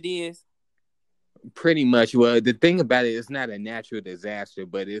that what it is? Pretty much. Well, the thing about it, it's not a natural disaster,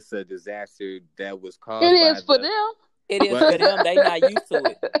 but it's a disaster that was caused. It is for them. It is for them. They not used to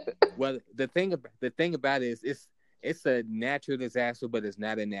it. Well, the thing about it is it's a natural disaster, but it's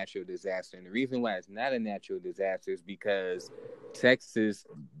not a natural disaster. And the reason why it's not a natural disaster is because Texas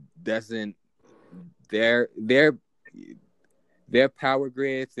doesn't their power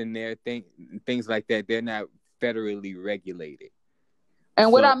grids and their things like that, they're not federally regulated.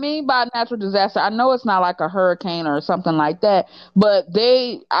 And what I mean by natural disaster, I know it's not like a hurricane or something like that, but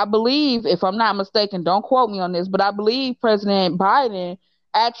I believe, if I'm not mistaken, don't quote me on this, but I believe President Biden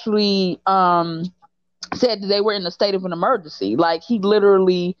actually said that they were in a state of an emergency. Like, he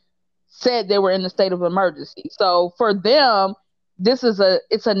literally said they were in a state of emergency. So for them,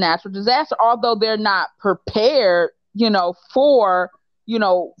 it's a natural disaster, although they're not prepared, for,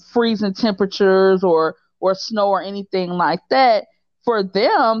 freezing temperatures or snow or anything like that. For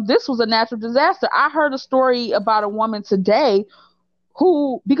them, this was a natural disaster. I heard a story about a woman today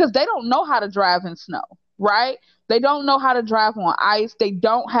because they don't know how to drive in snow, right? They don't know how to drive on ice. They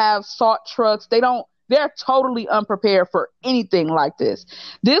don't have salt trucks. They're totally unprepared for anything like this.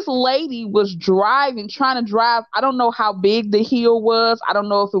 This lady was trying to drive. I don't know how big the hill was. I don't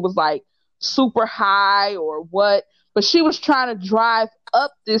know if it was like super high or what, but she was trying to drive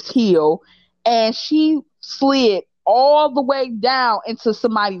up this hill and she slid all the way down into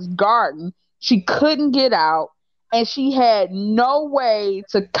somebody's garden. She couldn't get out, and she had no way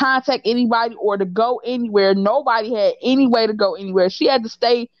to contact anybody or to go anywhere. Nobody had any way to go anywhere. She had to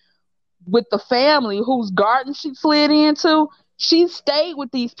stay with the family whose garden she slid into. She stayed with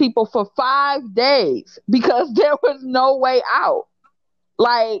these people for 5 days because there was no way out.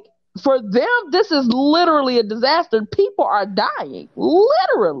 Like, for them, this is literally a disaster. People are dying,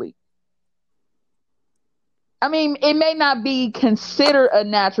 literally. It may not be considered a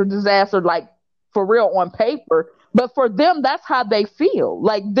natural disaster, like, for real on paper, but for them, that's how they feel.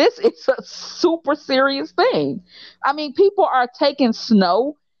 Like, this is a super serious thing. People are taking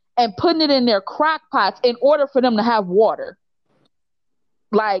snow and putting it in their crock pots in order for them to have water.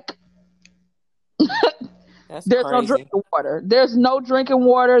 Like, That's There's no crazy. drinking water. There's no drinking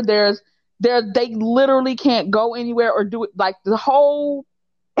water. They literally can't go anywhere or do it. Like the whole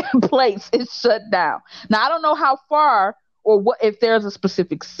place is shut down. Now I don't know how far or what if there's a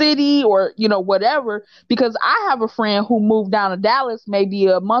specific city or whatever, because I have a friend who moved down to Dallas maybe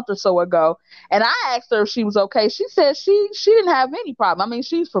a month or so ago, and I asked her if she was okay. She said she didn't have any problem. I mean,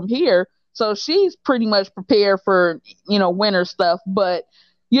 she's from here, so she's pretty much prepared for winter stuff, but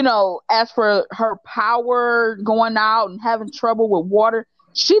as for her power going out and having trouble with water,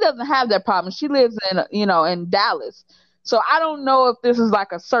 she doesn't have that problem. She lives in Dallas. So I don't know if this is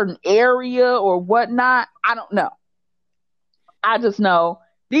like a certain area or whatnot. I don't know. I just know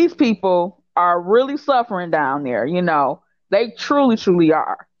these people are really suffering down there. They truly, truly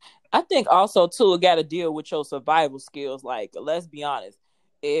are. I think also too, it got to deal with your survival skills. Like, let's be honest,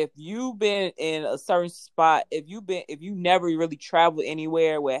 if you've been in a certain spot, if you never really traveled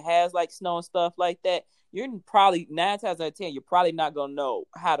anywhere where it has like snow and stuff like that, you're probably 9 times out of 10, you're probably not gonna know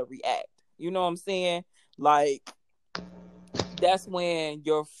how to react. You know what I'm saying? Like, that's when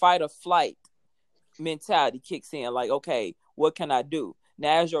your fight or flight mentality kicks in. Like, okay, what can I do?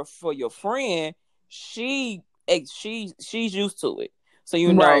 Now, for your friend, she's used to it. So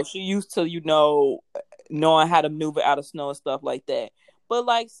Right. she used to knowing how to maneuver out of snow and stuff like that. But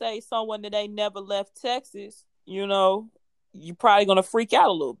like, say someone that ain't never left Texas, you probably gonna freak out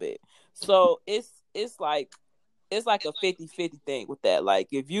a little bit. So it's like a 50-50 thing with that. Like,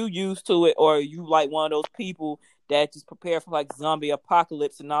 if you used to it, or you like one of those people that just prepare for like zombie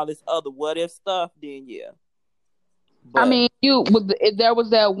apocalypse and all this other what if stuff, then yeah. I mean, there was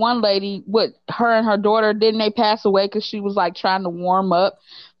that one lady with her and her daughter. Didn't they pass away because she was like trying to warm up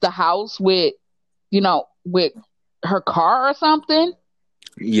the house with her car or something?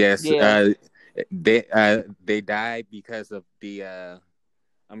 Yes. Yeah. They died because of the.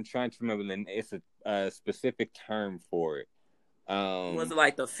 I'm trying to remember. It's a specific term for it. Was it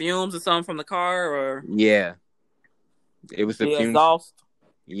like the fumes or something from the car, or yeah, it was the fumes. Exhaust?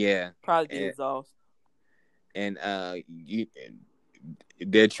 Yeah, probably the exhaust. And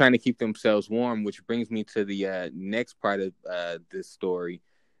they're trying to keep themselves warm, which brings me to the next part of this story.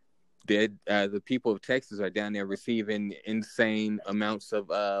 The people of Texas are down there receiving insane amounts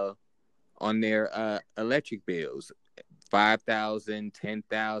of on their electric bills, 5,000,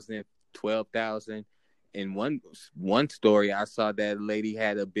 10,000, 12,000. In one story, I saw that a lady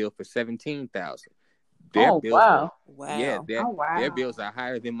had a bill for 17,000. Their bills wow! Yeah, wow. Their bills are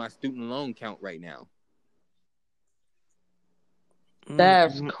higher than my student loan count right now.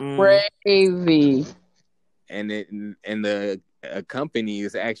 That's crazy. And the company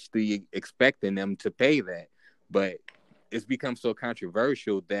is actually expecting them to pay that, but it's become so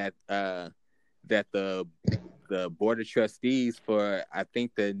controversial that the board of trustees for, I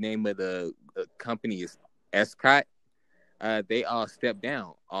think the name of the company is Escott, they all stepped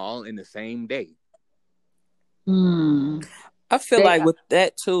down all in the same day. I feel like with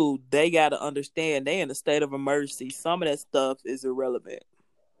that too, they got to understand they in a state of emergency. Some of that stuff is irrelevant.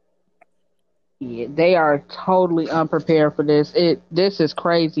 Yeah, they are totally unprepared for this. This is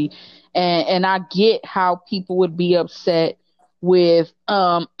crazy, and I get how people would be upset with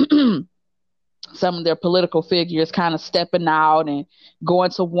some of their political figures kind of stepping out and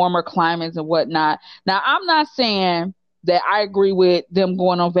going to warmer climates and whatnot. Now, I'm not saying that I agree with them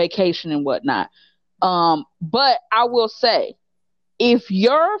going on vacation and whatnot, but I will say, if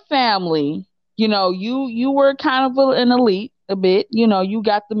your family, you were kind of an elite a bit, you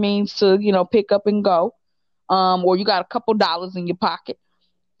got the means to, pick up and go, or you got a couple dollars in your pocket,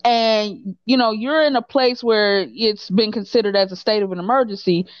 and, you're in a place where it's been considered as a state of an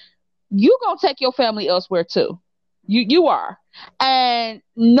emergency, you gonna take your family elsewhere too. You are. And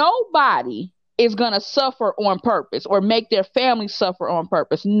nobody is gonna suffer on purpose or make their family suffer on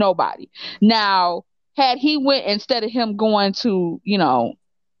purpose. Nobody. Now, had he went, instead of him going to,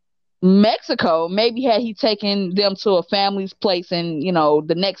 Mexico, maybe had he taken them to a family's place in,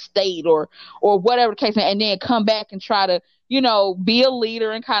 the next state or whatever the case, and then come back and try to, be a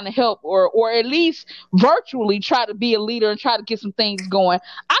leader and kind of help, or at least virtually try to be a leader and try to get some things going.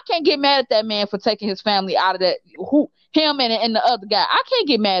 I can't get mad at that man for taking his family out of that. Him and the other guy. I can't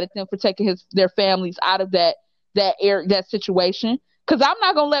get mad at them for taking their families out of that situation. Because I'm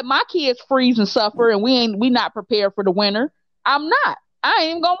not gonna let my kids freeze and suffer, and we not prepared for the winter. I'm not. I ain't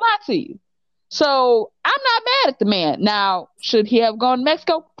even gonna lie to you. So I'm not mad at the man. Now, should he have gone to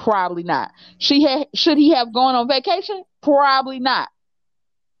Mexico? Probably not. Should he have gone on vacation? Probably not.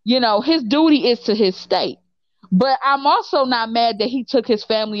 His duty is to his state. But I'm also not mad that he took his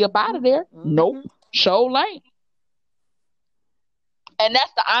family up out of there. Nope. Sure ain't. And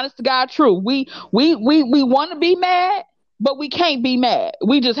that's the honest to God truth. We want to be mad, but we can't be mad.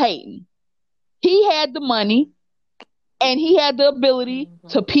 We just hating. He had the money and he had the ability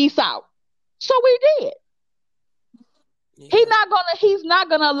to peace out. So we did. Yeah. He's not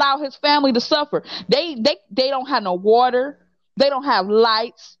gonna allow his family to suffer. They don't have no water, they don't have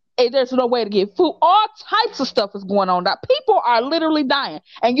lights, and there's no way to get food. All types of stuff is going on. People are literally dying.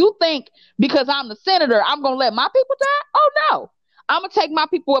 And you think because I'm the senator, I'm gonna let my people die? Oh no. I'm gonna take my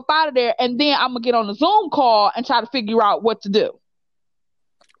people up out of there, and then I'm gonna get on the Zoom call and try to figure out what to do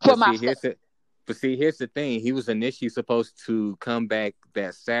for myself. But see, here's the thing. He was initially supposed to come back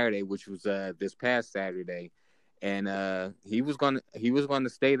that Saturday, which was this past Saturday, and he was gonna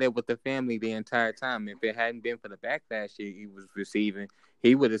stay there with the family the entire time. If it hadn't been for the backlash he was receiving,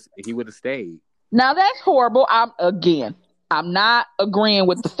 he would have stayed. Now that's horrible. I'm not agreeing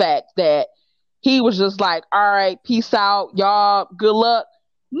with the fact that he was just like, all right, peace out, y'all, good luck.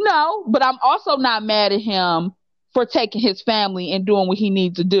 No, but I'm also not mad at him for taking his family and doing what he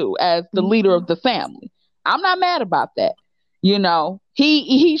needs to do as the leader of the family. I'm not mad about that. You know,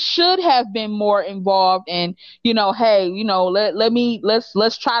 he should have been more involved and, you know, hey, you know,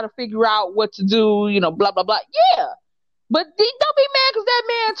 let's try to figure out what to do, you know, blah, blah, blah. Yeah. But don't be mad because that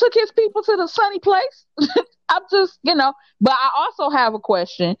man took his people to the sunny place. I'm just, you know, but I also have a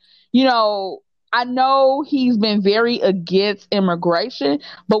question. You know, I know he's been very against immigration,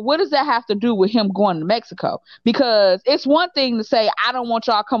 but what does that have to do with him going to Mexico? Because it's one thing to say, I don't want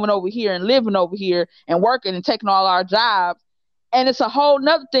y'all coming over here and living over here and working and taking all our jobs. And it's a whole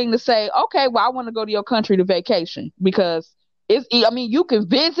nother thing to say, okay, well, I want to go to your country to vacation because you can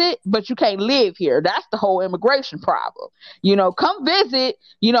visit, but you can't live here. That's the whole immigration problem. You know, come visit,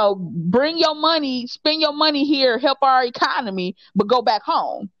 you know, bring your money, spend your money here, help our economy, but go back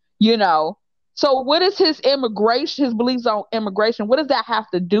home, you know. So what is his beliefs on immigration? What does that have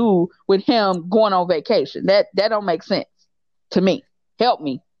to do with him going on vacation? That don't make sense to me. Help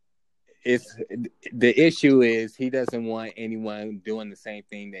me. The issue is he doesn't want anyone doing the same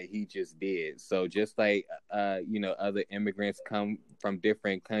thing that he just did. So just like you know, other immigrants come from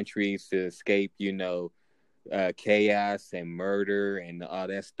different countries to escape, you know, chaos and murder and all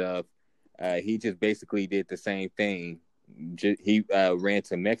that stuff. He just basically did the same thing. He ran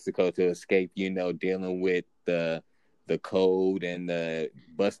to Mexico to escape, you know, dealing with the code and the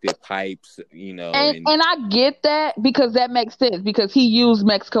busted pipes, you know. And I get that because that makes sense because he used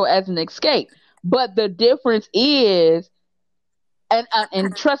Mexico as an escape. But the difference is,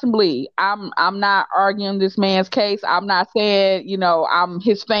 and trust and believe, I'm not arguing this man's case. I'm not saying, you know, I'm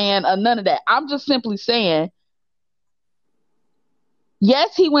his fan or none of that. I'm just simply saying,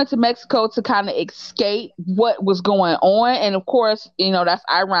 yes, he went to Mexico to kind of escape what was going on. And of course, you know, that's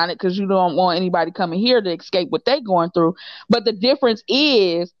ironic because you don't want anybody coming here to escape what they're going through. But the difference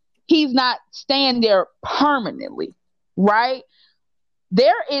is he's not staying there permanently, right?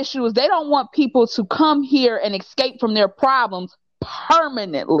 Their issue is they don't want people to come here and escape from their problems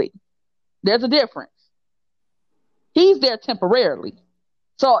permanently. There's a difference. He's there temporarily.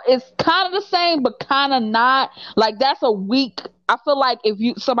 So it's kind of the same, but kind of not. Like that's a weak. I feel like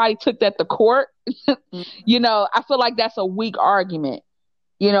if somebody took that to court, you know, I feel like that's a weak argument.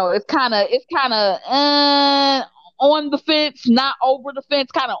 You know, it's kind of on the fence, not over the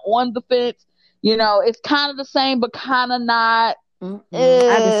fence, kind of on the fence. You know, it's kind of the same, but kind of not. I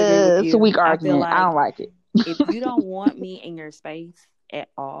disagree with you. It's a weak argument. I don't like it. If you don't want me in your space at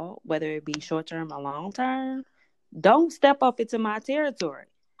all, whether it be short term or long term, don't step up into my territory.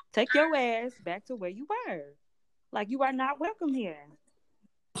 Take your ass back to where you were. Like you are not welcome here.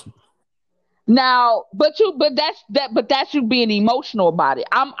 Now, but that's you being emotional about it.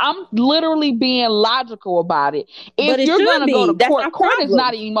 I'm literally being logical about it. If you're gonna go to court is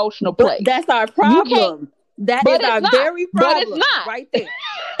not an emotional place. That's our problem. That is our very problem. But it's not right there.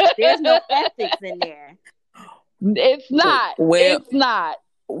 There's no ethics in there. It's not. It's not.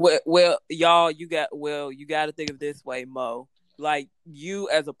 Well, y'all, you got to think of it this way, Mo. Like you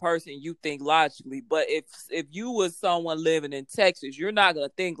as a person, you think logically, but if you was someone living in Texas, you're not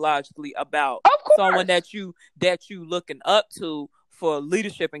gonna think logically about someone that you looking up to for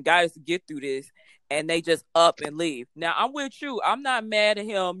leadership and guidance to get through this, and they just up and leave. Now I'm with you. I'm not mad at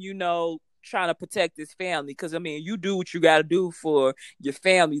him, you know, trying to protect his family, because I mean, you do what you got to do for your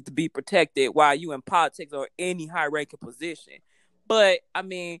family to be protected while you in politics or any high-ranking position. But I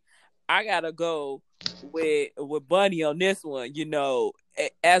mean, I gotta go with Bunny on this one. You know,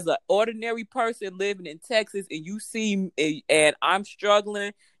 as an ordinary person living in Texas, and you see, and I'm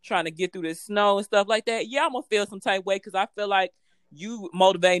struggling trying to get through the snow and stuff like that. Yeah, I'm gonna feel some type of way because I feel like you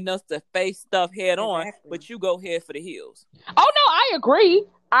motivating us to face stuff head on, Exactly. but you go head for the hills. Oh no, I agree.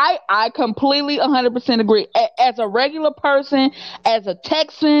 I completely 100% agree. As a regular person, as a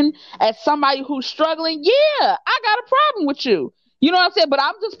Texan, as somebody who's struggling, yeah, I got a problem with you. You know what I'm saying? But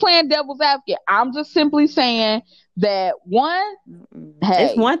I'm just playing devil's advocate. I'm just simply saying that one, hey,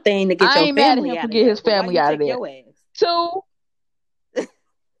 it's one thing to get I your ain't mad at family him out for of getting there, his but why family you out of take there. your ass? Two,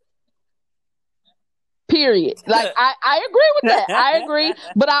 period. Like I agree with that. I agree,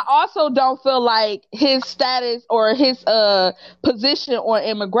 but I also don't feel like his status or his position on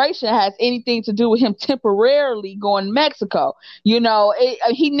immigration has anything to do with him temporarily going to Mexico. You know,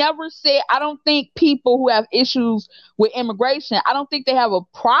 he never said. I don't think people who have issues with immigration, I don't think they have a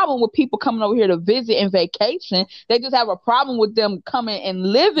problem with people coming over here to visit and vacation. They just have a problem with them coming and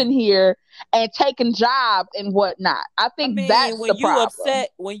living here and taking jobs and whatnot. I think that's when the you problem.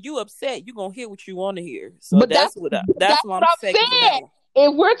 upset, you gonna hear what you want to hear. So But that's that's what I'm what I'm segmenting saying. on.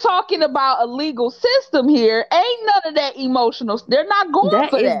 If we're talking about a legal system here, ain't none of that emotional. They're not going That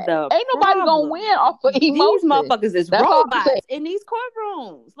for is that. the Ain't nobody gonna problem. win off of These emotion. motherfuckers is That's all I'm saying. robots in these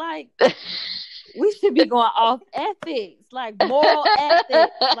courtrooms. Like, we should be going off ethics, like moral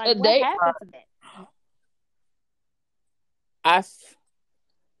ethics. Like, what They happened to that?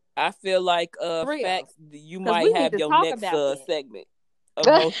 I feel like Real. facts. You 'Cause might we need have to your talk next about that. segment.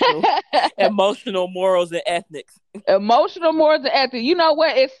 Emotional morals and ethics. Emotional more than ethics. You know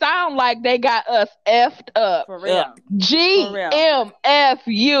what? It sounds like they got us effed up. For real. GMFU,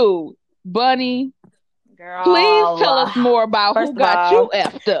 Bunny. Girl, Please tell us more about first who of got all, you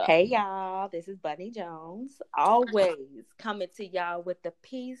effed up. Hey y'all, this is Bunny Jones. Always coming to y'all with the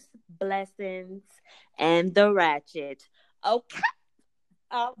peace, blessings, and the ratchet. Okay.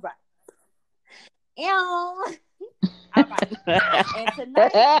 All right. All right. And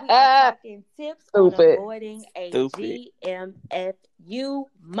tonight we are talking tips on avoiding a GMFU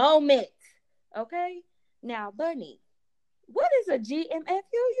moment. Okay? Now, Bunny, what is a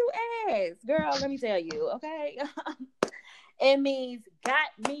GMFU, you ask? Girl, let me tell you, okay? It means got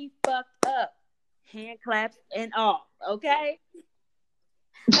me fucked up. Hand claps and all, okay?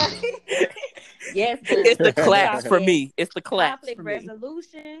 Yes, it's the claps for me. It's the claps conflict for me.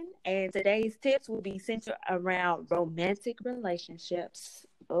 resolution, and today's tips will be centered around romantic relationships.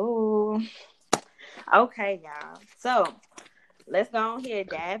 Oh, okay, y'all. So let's go on here,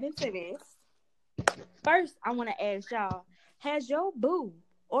 dive into this. First, I want to ask y'all: has your boo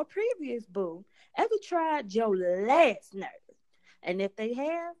or previous boo ever tried your last nerve? And if they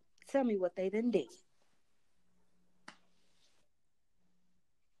have, tell me what they done did.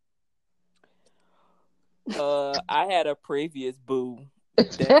 I had a previous boo.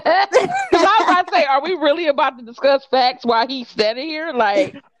 Because I was about to say, are we really about to discuss facts while he's standing here?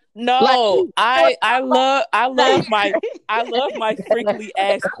 Like, no, I love my frequently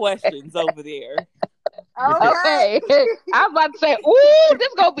asked questions over there. Okay. I was about to say, ooh, this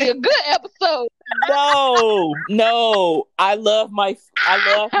is gonna be a good episode. No. I love my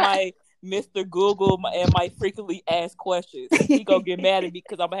Mr. Google and my frequently asked questions. He gonna get mad at me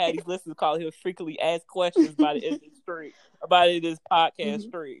because I'm gonna have these listeners call him frequently asked questions by the end of the stream, about it this podcast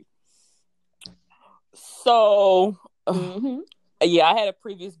stream. So, yeah, I had a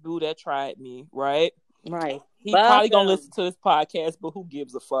previous boo that tried me, right? Right. He probably gonna listen to this podcast, but who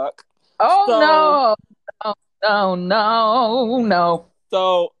gives a fuck? Oh, no. Oh, no.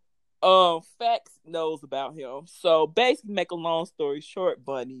 So, Facts knows about him. So, basically, make a long story short,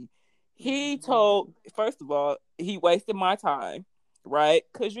 Bunny, he told, first of all, he wasted my time, right?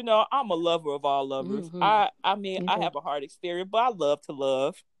 Because, you know, I'm a lover of all lovers. I mean, I have a hard exterior, but I love to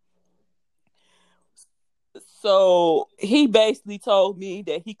love. So he basically told me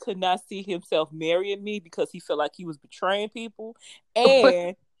that he could not see himself marrying me because he felt like he was betraying people,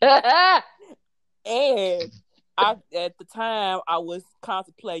 and and I at the time I was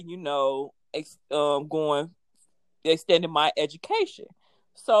contemplating, you know, extending my education.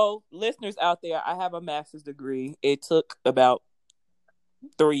 So listeners out there, I have a master's degree. It took about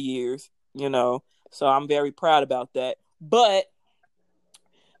 3 years, you know, so I'm very proud about that. But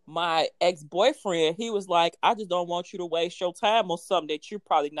my ex-boyfriend, he was like, I just don't want you to waste your time on something that you're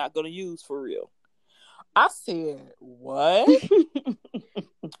probably not going to use for real. I said, what?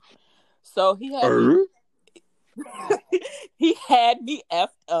 So he had me effed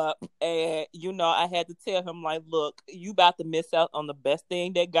up, and you know, I had to tell him, like, look, you about to miss out on the best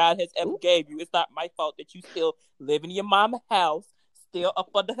thing that God has ever gave you. It's not my fault that you still live in your mama's house, still up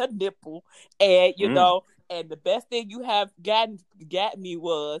under her nipple, and you know, and the best thing you have got me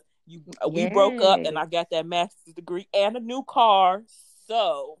was we broke up, and I got that master's degree and a new car.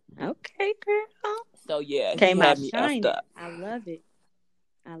 So Okay, girl. So yeah, Came he had out me effed shining. up. I love it.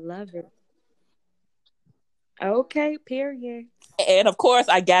 I love it. Okay, period. And of course,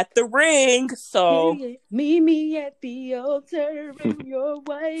 I got the ring. So Period. Meet me at the altar in your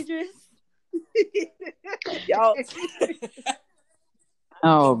white dress. y'all.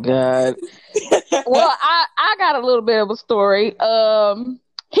 Oh God. Well, I got a little bit of a story.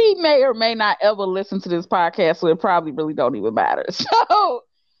 He may or may not ever listen to this podcast, so it probably really don't even matter. So,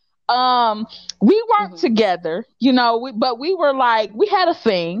 we weren't together, but we were like, we had a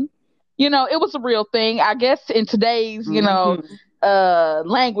thing, it was a real thing. I guess in today's,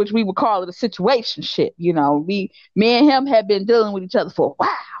 language, we would call it a situationship. Me and him had been dealing with each other for a while,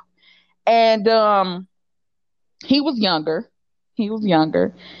 and he was younger.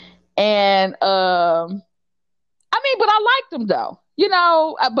 And but I liked him though,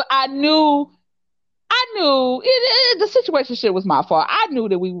 but I knew the situation shit was my fault. I knew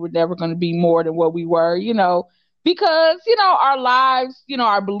that we were never going to be more than what we were, because, our lives,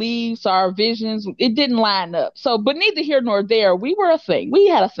 our beliefs, our visions, it didn't line up. So, but neither here nor there, we were a thing. We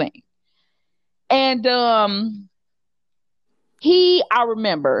had a thing. And I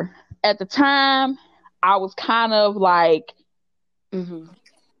remember at the time, I was kind of like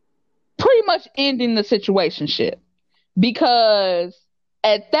pretty much ending the situationship, because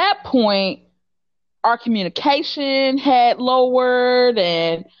at that point, our communication had lowered,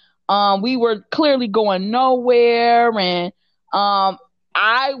 and we were clearly going nowhere. And I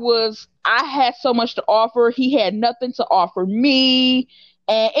had so much to offer. He had nothing to offer me.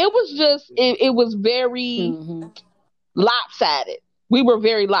 And it was just, it was very lopsided. We were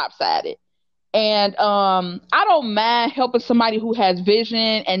very lopsided. And I don't mind helping somebody who has vision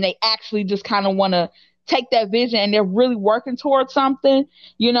and they actually just kind of want to take that vision and they're really working towards something.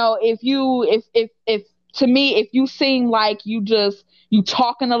 If to me, if you seem like you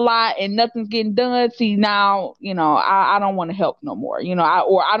talking a lot and nothing's getting done, see now, I don't want to help no more, I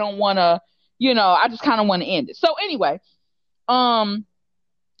don't want to, I just kind of want to end it. So anyway, I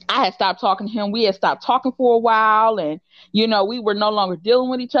had stopped talking to him. We had stopped talking for a while, and, we were no longer dealing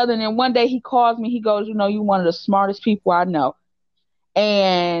with each other. And then one day he calls me, he goes, you're one of the smartest people I know.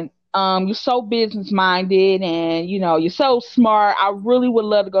 And, you're so business minded and, you're so smart. I really would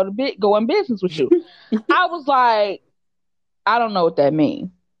love to go in business with you. I was like, I don't know what that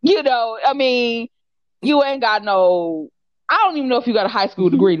means. You ain't got I don't even know if you got a high school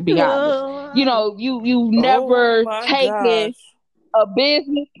degree, to be honest. You never taken a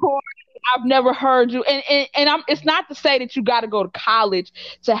business course. I've never heard you, and it's not to say that you got to go to college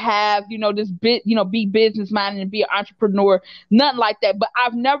to have, this bit, be business minded and be an entrepreneur, nothing like that. But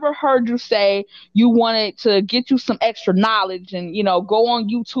I've never heard you say you wanted to get you some extra knowledge and, go on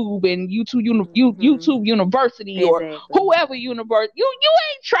YouTube and YouTube University or whoever university. You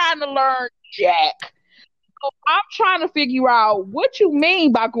ain't trying to learn jack. So I'm trying to figure out what you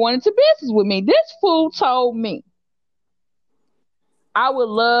mean by going into business with me. This fool told me, I would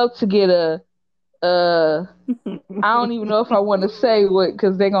love to get I don't even know if I want to say what,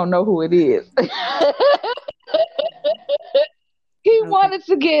 because they're going to know who it is. He wanted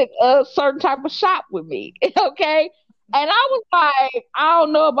to get a certain type of shop with me. Okay. And I was like, I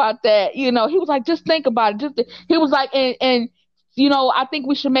don't know about that. He was like, just think about it. He was like, and I think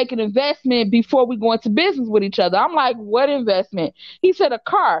we should make an investment before we go into business with each other. I'm like, what investment? He said a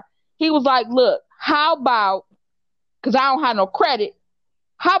car. He was like, look, how about, because I don't have no credit,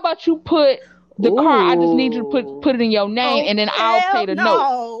 how about you put the car? I just need you to put it in your name, and then I'll pay the note.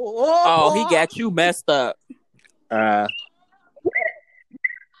 Oh, he got you messed up. Now,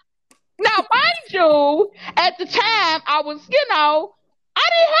 mind you, at the time, I was, I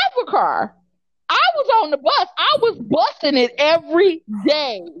didn't have a car. I was on the bus. I was busing it every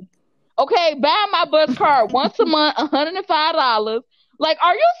day. Okay, buying my bus card once a month, $105. Like,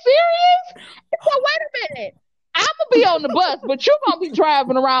 are you serious? So wait a minute. I'm going to be on the bus, but you're going to be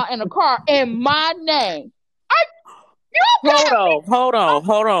driving around in a car in my name. Hold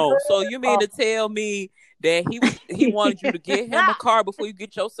on. So you mean to tell me that he wanted you to get him a car before you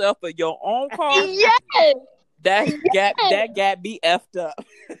get yourself your own car? Yes. That got me effed up.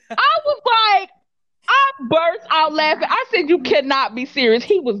 I was like, I burst out laughing. I said, you cannot be serious.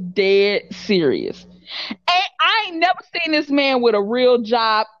 He was dead serious. And I ain't never seen this man with a real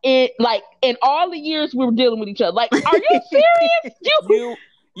job in all the years we were dealing with each other. Like, are you serious?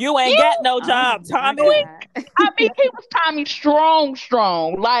 You ain't got no job, Tommy. He was Tommy strong.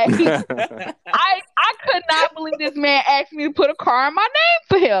 Like, I could not believe this man asked me to put a car in my name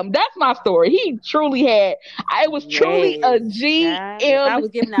for him. That's my story. He truly had. It was truly a GM. I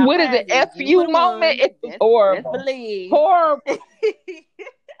was giving out what is it? FU moment. It was horrible. Horrible. Period.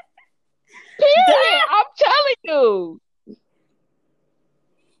 I'm telling you.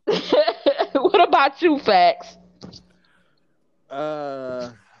 What about you, Facts?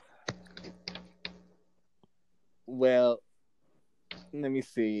 Well, let me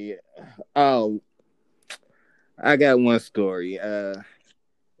see. Oh, I got one story.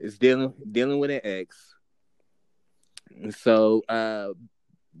 It's dealing with an ex. So,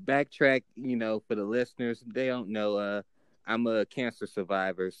 backtrack. For the listeners, they don't know. I'm a cancer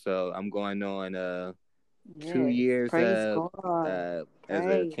survivor, so I'm going on 2 years Praise God. as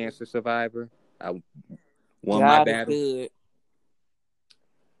a cancer survivor. I won my God is battle. good.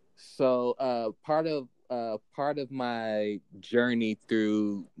 So, part of my journey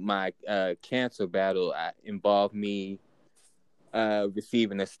through my cancer battle involved me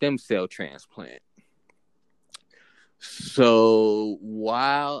receiving a stem cell transplant. So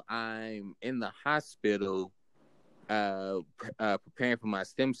while I'm in the hospital preparing for my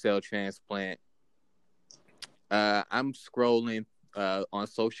stem cell transplant, I'm scrolling on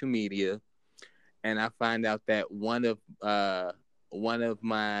social media, and I find out that one of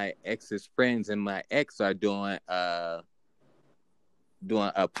my ex's friends and my ex are doing a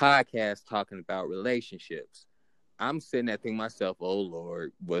podcast talking about relationships. I'm sitting there thinking myself, "Oh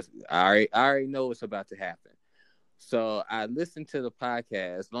Lord, I already know what's about to happen." So I listened to the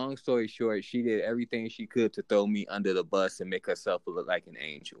podcast. Long story short, she did everything she could to throw me under the bus and make herself look like an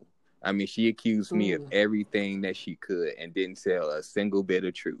angel. I mean, she accused me of everything that she could and didn't tell a single bit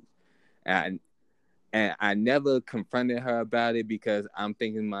of truth. And I never confronted her about it because I'm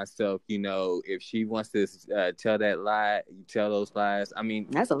thinking to myself, if she wants to tell that lie, you tell those lies. I mean,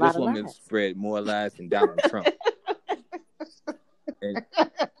 That's a lot this of woman lies. spread more lies than Donald Trump. And,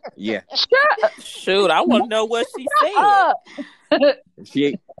 yeah. Shoot, I want to know what she said. I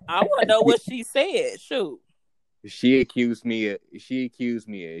want to know what she said. Shoot. She accused me of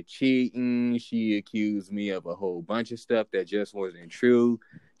cheating. She accused me of a whole bunch of stuff that just wasn't true.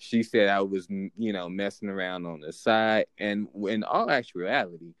 She said I was, messing around on the side. And in all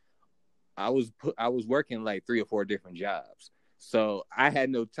actuality, I was working like 3 or 4 different jobs. So I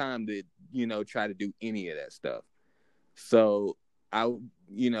had no time to, try to do any of that stuff. So I'm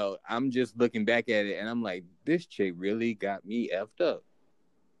just looking back at it and I'm like, this chick really got me effed up.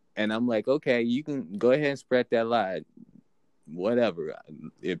 And I'm like, okay, you can go ahead and spread that lie. Whatever.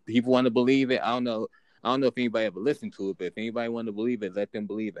 If people want to believe it, I don't know if anybody ever listened to it, but if anybody want to believe it, let them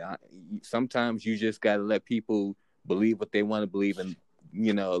believe it. Sometimes you just got to let people believe what they want to believe and,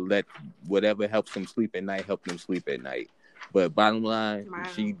 let whatever helps them sleep at night, help them sleep at night. But bottom line,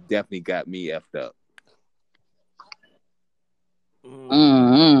 she definitely got me effed up.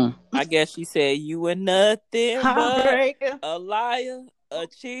 I guess she said you were nothing but a liar, a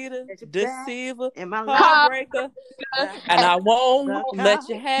cheater, deceiver, heartbreaker, and I won't let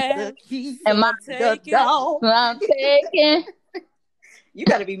you have. Am I taking? You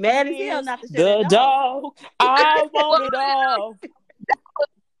gotta be mad as hell not to share the that dog. I want it all.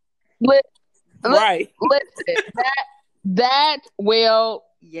 Right. Listen, that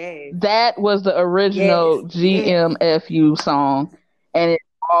was the original GMFU song, and it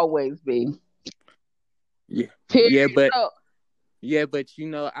always be. Yeah. Period. Yeah, but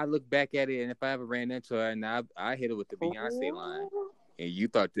I look back at it, and if I ever ran into her, and I hit her with the Beyonce line, and you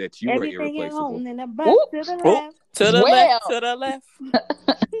thought that you were irreplaceable. To the left, to the left.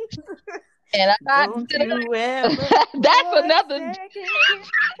 And I got that's another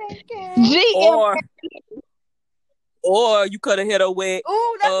GM. Or you could have hit her with,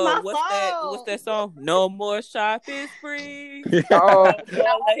 "Ooh, that's my what's that song? No more shopping spree. Oh,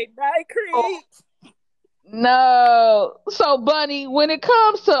 late night creep. No. So, Bunny, when it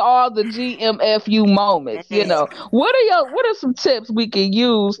comes to all the GMFU moments, what are some tips we can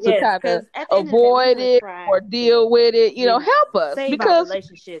use to kind of avoid it or deal with it? Help us save our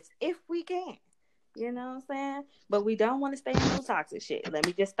relationships if we can. You know what I'm saying? But we don't want to stay in no toxic shit. Let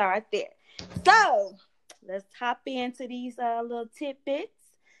me just start there. So let's hop into these little tidbits.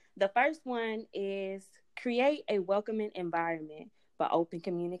 The first one is create a welcoming environment for open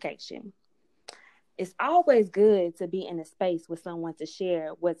communication. It's always good to be in a space with someone to share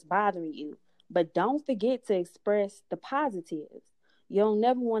what's bothering you, but don't forget to express the positives. You don't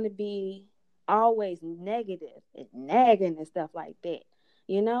never want to be always negative and nagging and stuff like that.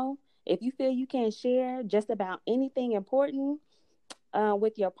 If you feel you can share just about anything important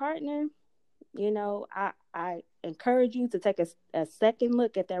with your partner, I encourage you to take a second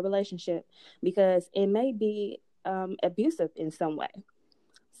look at that relationship because it may be abusive in some way.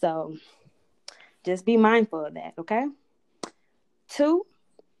 So just be mindful of that, okay? 2,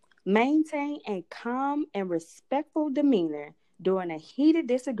 maintain a calm and respectful demeanor during a heated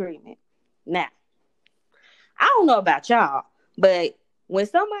disagreement. Now, I don't know about y'all, but when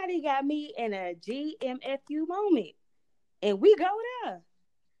somebody got me in a GMFU moment and we go there,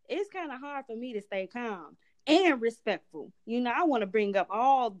 it's kind of hard for me to stay calm and respectful. You know, I want to bring up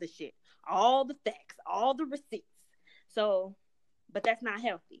all the shit, all the facts, all the receipts. So, but that's not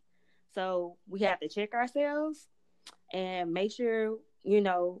healthy. So we have to check ourselves and make sure, you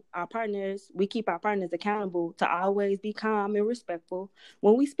know, we keep our partners accountable to always be calm and respectful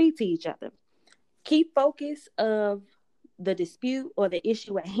when we speak to each other. Keep focus of the dispute or the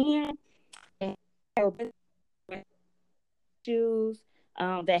issue at hand and issues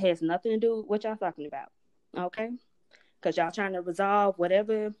that has nothing to do with what y'all talking about. Okay? Because y'all trying to resolve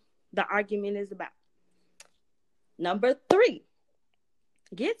whatever the argument is about. Number 3,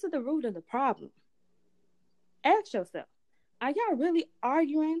 get to the root of the problem. Ask yourself, are y'all really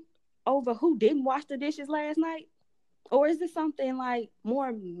arguing over who didn't wash the dishes last night? Or is it something like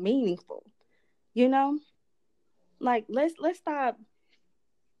more meaningful? You know? Like, let's stop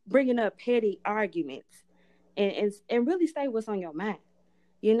bringing up petty arguments and really say what's on your mind.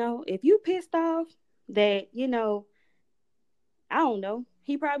 You know, if you pissed off that, you know, I don't know,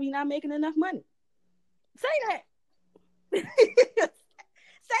 he probably not making enough money. Say that.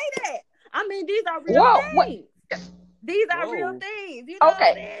 Say that. I mean, these are real things. These are real things. You know what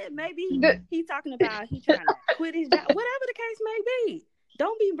I'm saying? Maybe he's talking about he trying to quit his job. Whatever the case may be.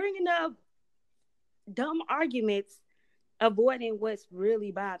 Don't be bringing up dumb arguments, avoiding what's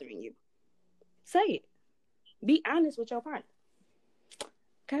really bothering you. Say it. Be honest with your partner.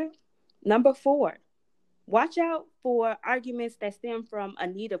 Okay? Number 4, watch out for arguments that stem from a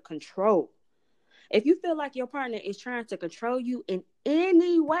need of control. If you feel like your partner is trying to control you in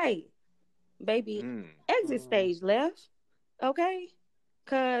any way, baby, exit stage left. Okay?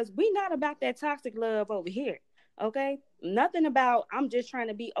 Because we not about that toxic love over here. Okay? Nothing about I'm just trying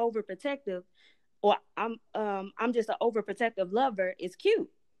to be overprotective or I'm just an overprotective lover is cute.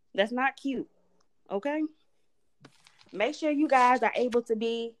 That's not cute. Okay? Make sure you guys are able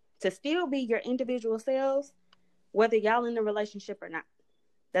to still be your individual selves, whether y'all in a relationship or not.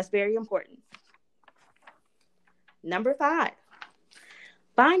 That's very important. Number 5,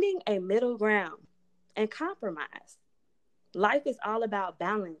 finding a middle ground and compromise. Life is all about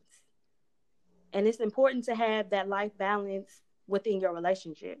balance. And it's important to have that life balance within your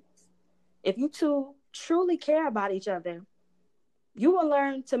relationships. If you two truly care about each other, you will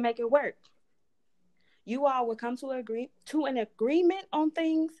learn to make it work. You all will come to an agreement on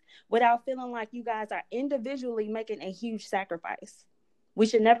things without feeling like you guys are individually making a huge sacrifice. We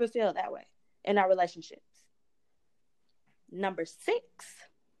should never feel that way in our relationships. Number 6,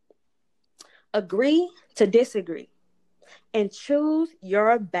 agree to disagree and choose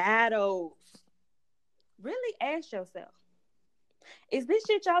your battles. Really ask yourself, is this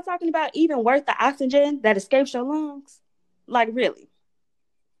shit y'all talking about even worth the oxygen that escapes your lungs? Like, really?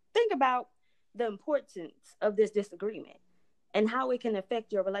 Think about the importance of this disagreement and how it can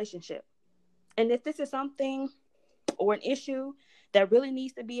affect your relationship. And if this is something or an issue that really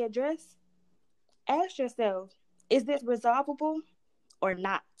needs to be addressed, ask yourself, is this resolvable or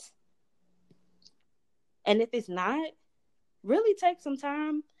not? And if it's not, really take some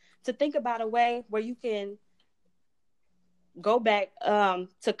time to think about a way where you can go back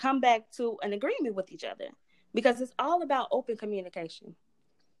to come back to an agreement with each other, because it's all about open communication.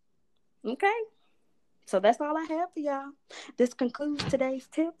 Okay? So that's all I have for y'all. This concludes today's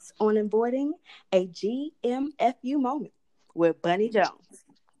tips on avoiding a GMFU moment with Bunny Jones.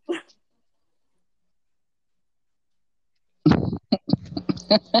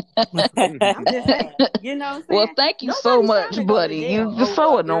 I'm just saying, you know what I'm saying? Well, thank you so much, buddy. You're just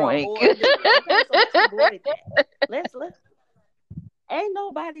so annoying. Okay, so let's avoid that. Let's ain't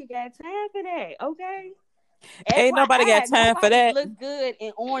nobody got time for that, okay? Ain't nobody got time for that. Look good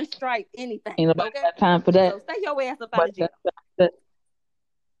in orange stripe anything. Ain't nobody got time for that. So stay your ass up out of jail.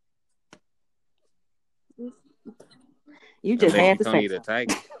 You just had to say something.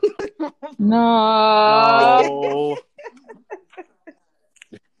 No.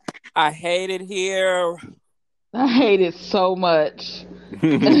 I hate it here. I hate it so much.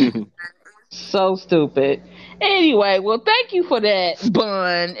 So stupid. Anyway, well, thank you for that,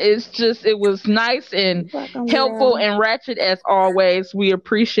 Bun. It was nice and helpful and ratchet as always. We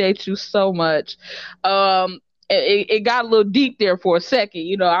appreciate you so much. It got a little deep there for a second.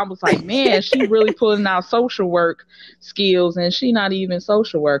 You know, I was like, man, she really pulling out social work skills, and she not even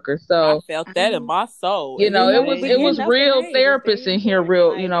social worker. So I felt that in my soul. You know, it was real therapists in here,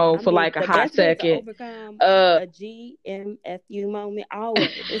 real, you know, for like a hot second. A GMFU moment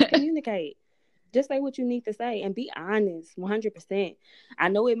always is communicate. Just say what you need to say and be honest, 100%. I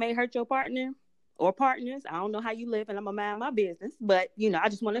know it may hurt your partner or partners. I don't know how you live, and I'm gonna mind my business. But I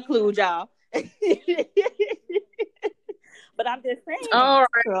just want to include y'all. But I'm just saying. All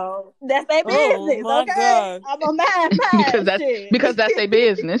right. So that's their business, okay? God. I'm gonna mind because that's their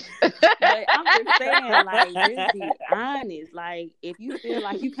business. But I'm just saying, like, just be honest. Like, if you feel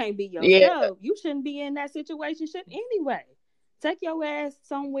like you can't be yourself, you shouldn't be in that situationship anyway. Take your ass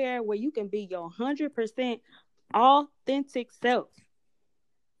somewhere where you can be your 100% authentic self.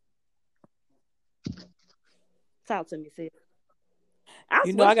 Talk to me, sis.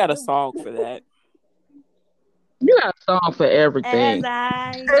 I got a song for that. You got a song for everything. As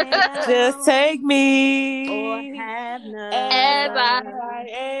I am, just take me, or have none. As I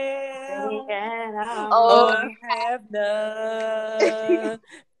am, or have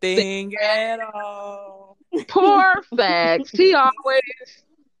nothing at all. Poor Facts. He always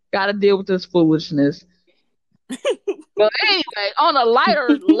got to deal with this foolishness. But anyway, on a lighter,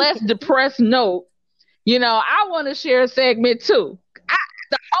 less depressed note, I want to share a segment too.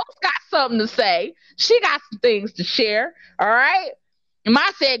 The host got something to say. She got some things to share. All right. And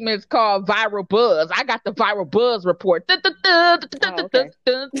my segment is called Viral Buzz. I got the Viral Buzz report. That's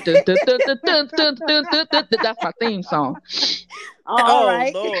my theme song. All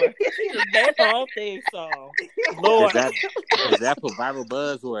right. Lord. That's her own theme song. Lord. Is that for Viral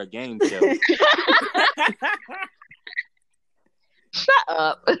Buzz or a game show? Shut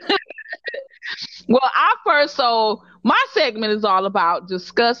up. Well, so my segment is all about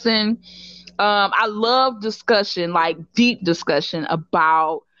discussing. I love discussion, like deep discussion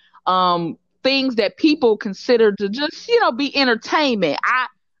about things that people consider to just, be entertainment.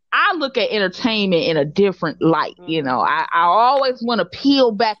 I look at entertainment in a different light. I always want to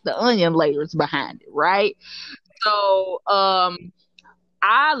peel back the onion layers behind it, right? So I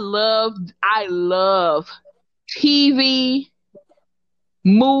love TV,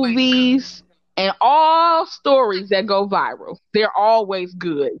 movies, and all stories that go viral. They're always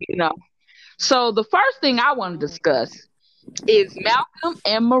good, So the first thing I want to discuss is Malcolm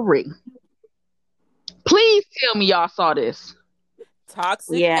and Marie. Please tell me y'all saw this.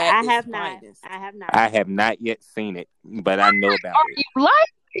 Toxic. Yeah, I have not. I have not yet seen it, but I know about it. You like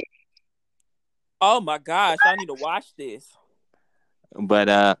it? Oh my gosh, I need to watch this. But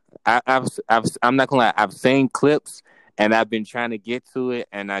I'm not gonna lie. I've seen clips and I've been trying to get to it,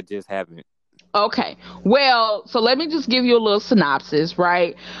 and I just haven't. Okay. Well, so let me just give you a little synopsis,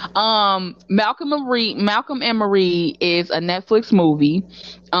 right? Malcolm and Marie is a Netflix movie.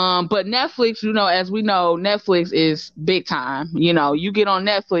 But Netflix, as we know, Netflix is big time. You get on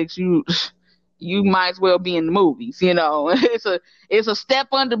Netflix, you might as well be in the movies. It's a step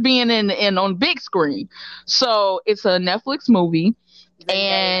under being in on big screen. So it's a Netflix movie,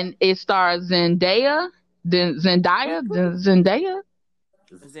 and it stars Zendaya.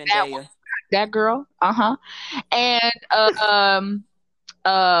 That girl, and I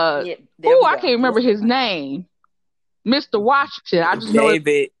can't remember his name, Mr. Washington. I just know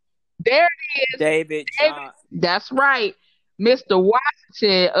David. There it is, David. John. That's right, Mr.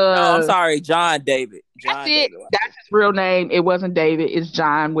 Washington. No, I'm sorry, John David. That's it. That's his real name. It wasn't David. It's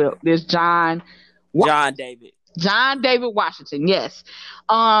John. It's John. John David. John David Washington. Yes.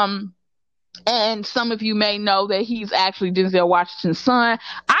 And some of you may know that he's actually Denzel Washington's son.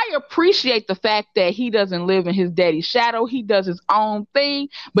 I appreciate the fact that he doesn't live in his daddy's shadow. He does his own thing.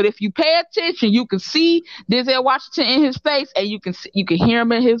 But if you pay attention, you can see Denzel Washington in his face, and you can hear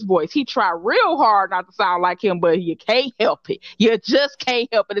him in his voice. He tried real hard not to sound like him, but you can't help it. You just can't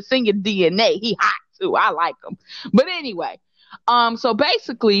help it. It's in your DNA. He hot too. I like him. But anyway, so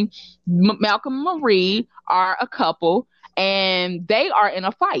basically, Malcolm and Marie are a couple, and they are in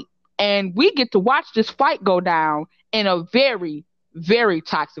a fight. And we get to watch this fight go down in a very, very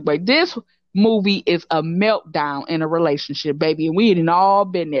toxic way. This movie is a meltdown in a relationship, baby. And we had all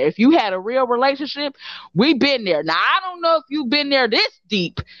been there. If you had a real relationship, we been there. Now, I don't know if you've been there this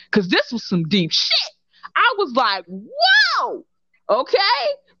deep, because this was some deep shit. I was like, whoa, okay?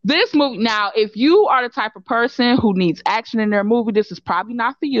 This movie. Now, if you are the type of person who needs action in their movie, this is probably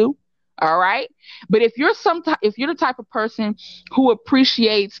not for you. All right. But if you're the type of person who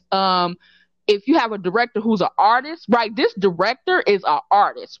appreciates, if you have a director who's an artist, right? This director is an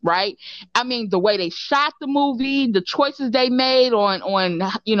artist, right? I mean, the way they shot the movie, the choices they made on,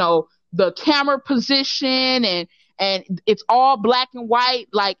 the camera position, and it's all black and white,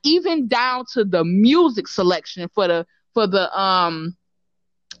 like even down to the music selection for the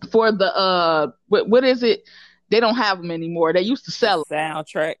what is it? They don't have them anymore. They used to sell them.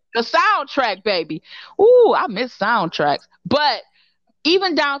 Soundtrack. The soundtrack, baby. Ooh, I miss soundtracks. But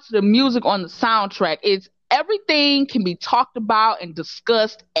even down to the music on the soundtrack, it's everything can be talked about and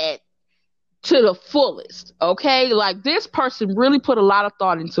discussed at to the fullest. Okay, like this person really put a lot of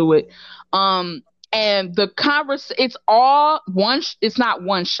thought into it. And the converse, it's all one. It's not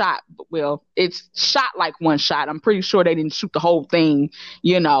one shot. Well, it's shot like one shot. I'm pretty sure they didn't shoot the whole thing,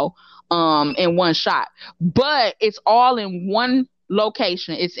 in one shot. But it's all in one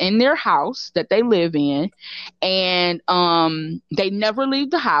location. It's in their house that they live in, and they never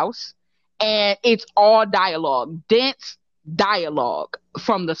leave the house. And it's all dialogue, dense dialogue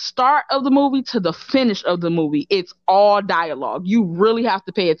from the start of the movie to the finish of the movie. It's all dialogue. You really have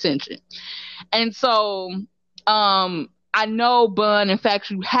to pay attention. And so, I know, Bun, in fact,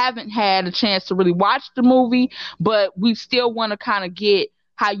 you haven't had a chance to really watch the movie, but we still want to kind of get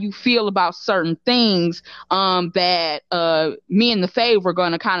how you feel about certain things that me and the Fave are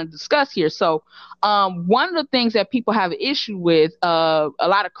going to kind of discuss here. So one of the things that people have an issue with, a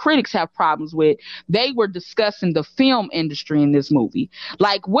lot of critics have problems with, they were discussing the film industry in this movie.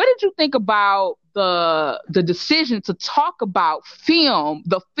 Like, what did you think about the decision to talk about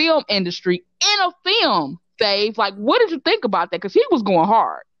the film industry in a film, Fave? Like, what did you think about that? Because he was going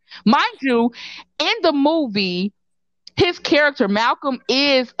hard. Mind you, in the movie, his character, Malcolm,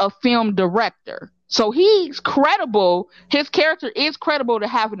 is a film director. So he's credible. His character is credible to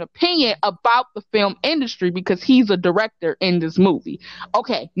have an opinion about the film industry because he's a director in this movie.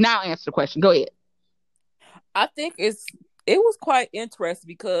 Okay, now answer the question. Go ahead. I think it was quite interesting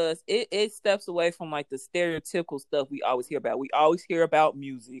because it steps away from like the stereotypical stuff we always hear about. We always hear about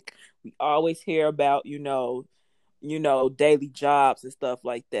music. We always hear about, daily jobs and stuff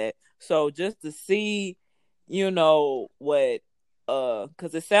like that. So just to see, what,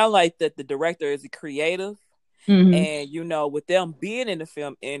 because it sounds like that the director is a creative, and with them being in the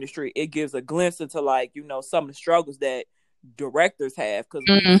film industry, it gives a glimpse into like some of the struggles that directors have,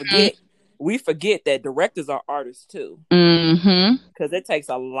 because we forget that directors are artists too, because it takes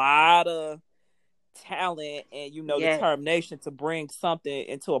a lot of talent and determination to bring something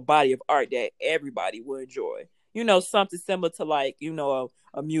into a body of art that everybody will enjoy. Something similar to like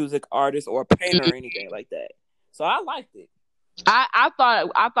a music artist or a painter or anything like that. So I liked it. I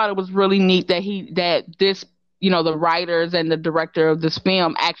thought it was really neat that this the writers and the director of this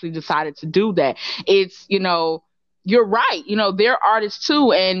film actually decided to do that. It's you're right. They're artists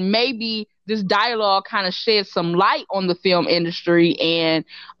too, and maybe this dialogue kind of sheds some light on the film industry and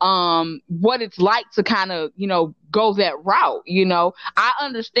what it's like to kind of go that route. I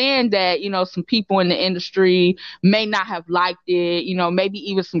understand that some people in the industry may not have liked it. Maybe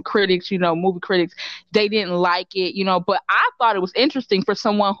even some critics, movie critics, they didn't like it. But I thought it was interesting for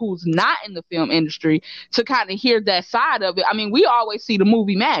someone who's not in the film industry to kind of hear that side of it. I mean, we always see the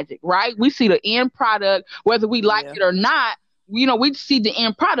movie magic, right? We see the end product, whether we like it or not. We see the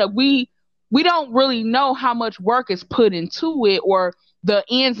end product. We don't really know how much work is put into it or the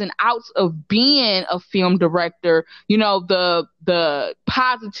ins and outs of being a film director, the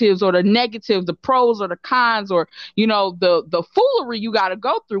positives or the negatives, the pros or the cons, or, the foolery you got to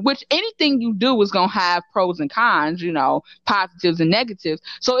go through, which anything you do is going to have pros and cons, positives and negatives.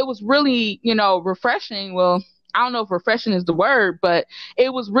 So it was really, refreshing. Well, I don't know if refreshing is the word, but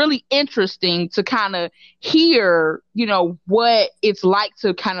it was really interesting to kind of hear, what it's like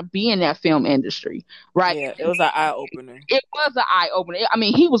to kind of be in that film industry, right? Yeah, it was an eye-opener. It was an eye-opener. I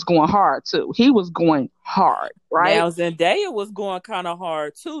mean, he was going hard, too. He was going hard, right? Now, Zendaya was going kind of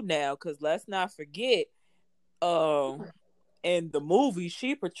hard, too, now, because let's not forget, in the movie,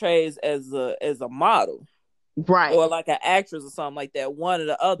 she portrays as a model. Right. Or like an actress or something like that, one or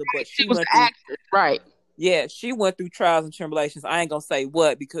the other, but she was an actress, right. Yeah, she went through trials and tribulations. I ain't gonna say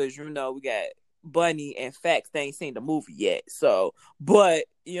what because we got Bunny and Fax. They ain't seen the movie yet. So, but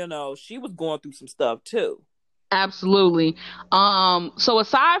she was going through some stuff too. Absolutely. So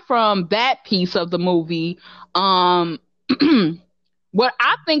aside from that piece of the movie, what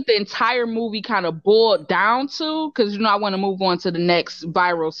I think the entire movie kind of boiled down to, because I want to move on to the next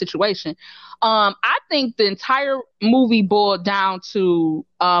viral situation. I think the entire movie boiled down to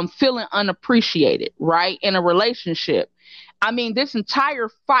feeling unappreciated, right, in a relationship. I mean, this entire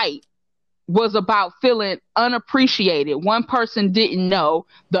fight was about feeling unappreciated. One person didn't know,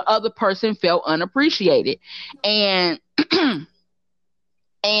 the other person felt unappreciated. And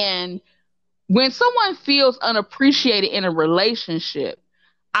and when someone feels unappreciated in a relationship,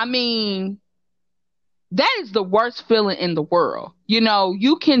 I mean, that is the worst feeling in the world.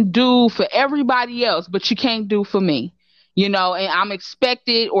 You can do for everybody else, but you can't do for me. And I'm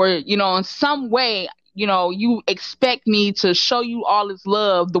expected, or, in some way, you expect me to show you all this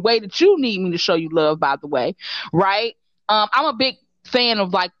love the way that you need me to show you love, by the way. Right. I'm a big fan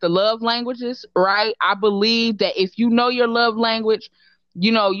of like the love languages, right? I believe that if you know your love language,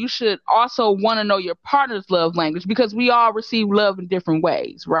 you should also want to know your partner's love language because we all receive love in different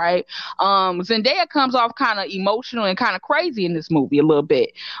ways, right? Zendaya comes off kind of emotional and kind of crazy in this movie a little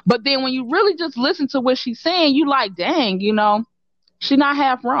bit. But then when you really just listen to what she's saying, you like, dang, she's not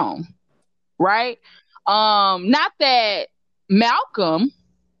half wrong, right? Not that Malcolm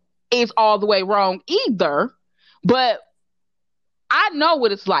is all the way wrong either, but I know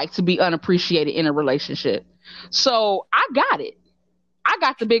what it's like to be unappreciated in a relationship. So I got it. I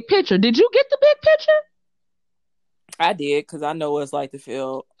got the big picture. Did you get the big picture? I did, because I know what it's like to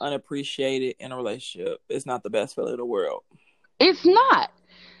feel unappreciated in a relationship. It's not the best feeling in the world. It's not.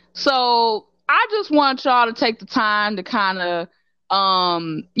 So I just want y'all to take the time to kind of,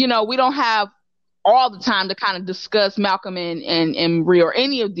 we don't have all the time to kind of discuss Malcolm and Marie or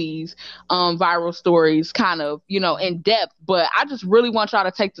any of these viral stories kind of, in depth. But I just really want y'all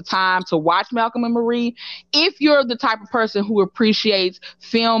to take the time to watch Malcolm and Marie. If you're the type of person who appreciates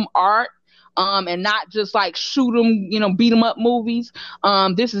film art, and not just like shoot 'em, beat 'em up movies.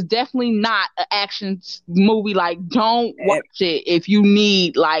 This is definitely not an action movie. Like, don't watch it if you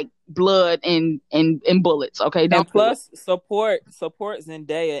need like blood and bullets. Okay, and plus support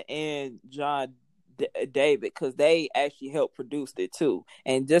Zendaya and John David, because they actually helped produce it too.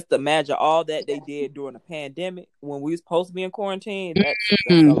 And just imagine all that they did during the pandemic when we was supposed to be in quarantine. That's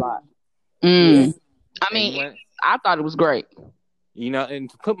a lot. I mean, I thought it was great. And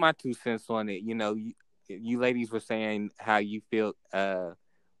to put my 2 cents on it, you ladies were saying how you feel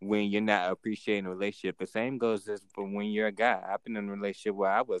when you're not appreciating a relationship. The same goes as for when you're a guy. I've been in a relationship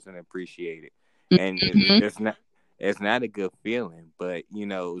where I wasn't appreciated, and it's not a good feeling. But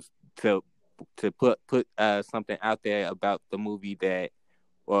to put something out there about the movie that,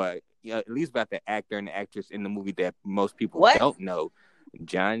 or at least about the actor and the actress in the movie that most people don't know,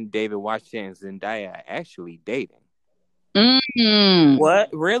 John David Washington and Zendaya are actually dating. What?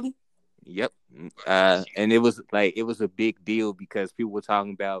 Really? Yep. And it was a big deal because people were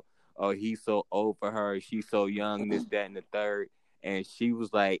talking about, oh, he's so old for her, she's so young, this, that, and the third. And she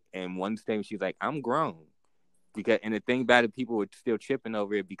was like, and one statement, she's like, I'm grown. And the thing about it, people were still tripping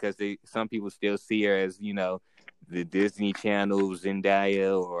over it because some people still see her as, the Disney Channel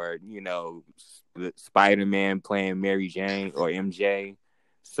Zendaya, or, Spider-Man playing Mary Jane or MJ.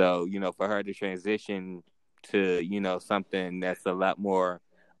 So, for her to transition to, something that's a lot more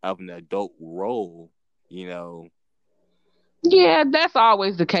of an adult role, Yeah, that's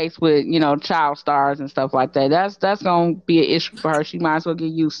always the case with, child stars and stuff like that. That's going to be an issue for her. She might as well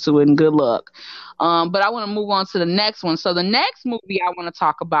get used to it, and good luck. But I want to move on to the next one. So the next movie I want to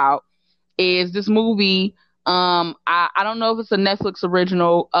talk about is this movie. I don't know if it's a Netflix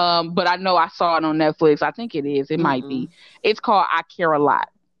original, but I know I saw it on Netflix. I think it is. It might be. It's called I Care a Lot.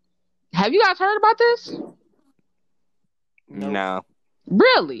 Have you guys heard about this? No.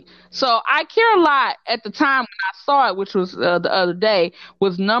 Really? So I Care a Lot at the time when I saw it, which was the other day,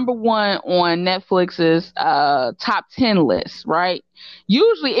 was number 1 on Netflix's top 10 list, right?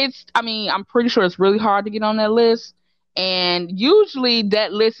 Usually I'm pretty sure it's really hard to get on that list. And usually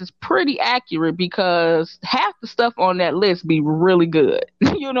that list is pretty accurate because half the stuff on that list be really good.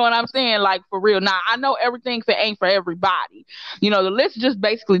 You know what I'm saying? Like, for real. Now, I know everything ain't for everybody. The list just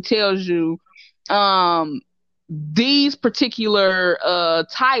basically tells you these particular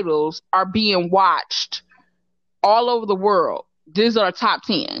titles are being watched all over the world. These are top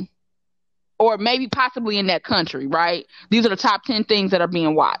 10. Or maybe possibly in that country, right? These are the top 10 things that are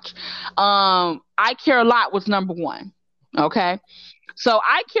being watched. I Care a Lot was number 1. Okay. So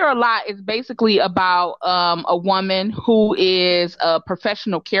I Care a Lot is basically about a woman who is a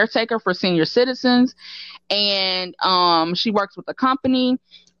professional caretaker for senior citizens. And she works with a company.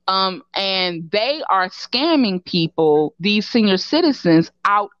 And they are scamming people, these senior citizens,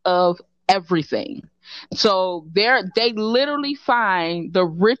 out of everything. So they literally find the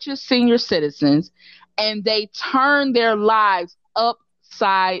richest senior citizens and they turn their lives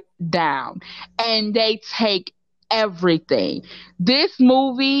upside down and they take everything. This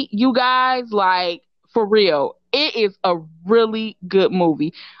movie, you guys, like, for real, it is a really good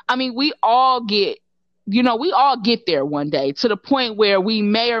movie. I mean, we all get there one day to the point where we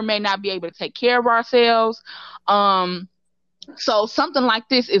may or may not be able to take care of ourselves. So something like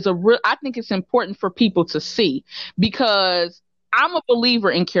this I think it's important for people to see, because I'm a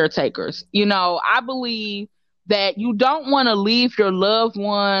believer in caretakers. I believe that you don't want to leave your loved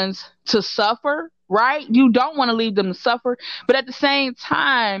ones to suffer, right? You don't want to leave them to suffer, but at the same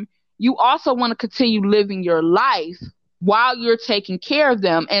time, you also want to continue living your life while you're taking care of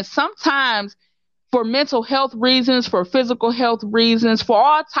them. And sometimes for mental health reasons, for physical health reasons, for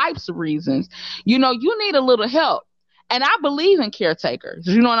all types of reasons. You know, you need a little help. And I believe in caretakers.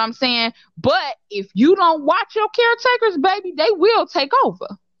 You know what I'm saying? But if you don't watch your caretakers, baby, they will take over.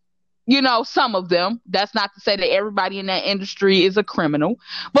 You know, some of them. That's not to say that everybody in that industry is a criminal,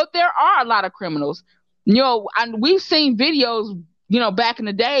 but there are a lot of criminals. You know, and we've seen videos, you know, back in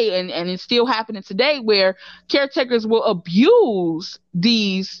the day, and it's still happening today, where caretakers will abuse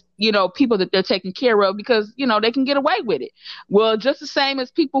these, you know, people that they're taking care of because, you know, they can get away with it. Well, just the same as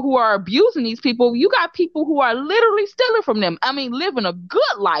people who are abusing these people, you got people who are literally stealing from them. I mean, living a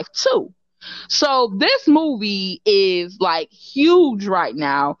good life too. So this movie is like huge right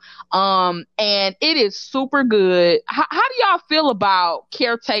now. And it is super good. How do y'all feel about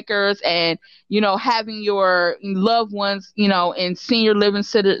caretakers and, you know, having your loved ones, you know, in senior living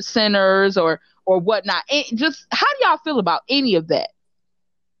centers or whatnot? Just how do y'all feel about any of that?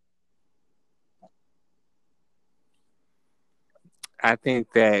 I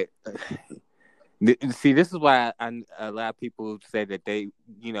think that see, this is why a lot of people say that they,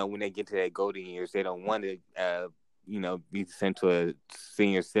 you know, when they get to their golden years, they don't want to, you know, be sent to a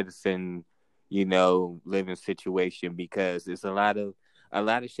senior citizen, you know, living situation, because it's a lot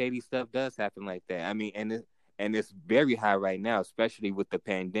of shady stuff does happen like that. I mean, and it's very high right now, especially with the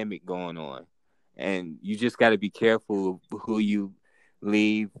pandemic going on, and you just got to be careful who you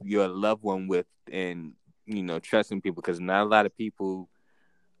leave your loved one with, and, you know, trusting people, because not a lot of people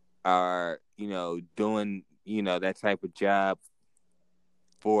are, you know, doing, you know, that type of job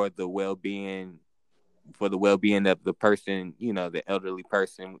for the well-being of the person, you know, the elderly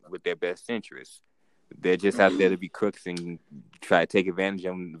person, with their best interests. They're just out there to be crooks and try to take advantage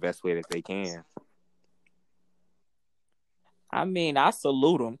of them the best way that they can. I mean, I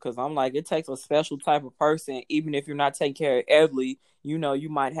salute them, because I'm like, it takes a special type of person. Even if you're not taking care of elderly, you know, you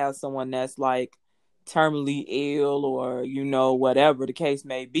might have someone that's like terminally ill, or, you know, whatever the case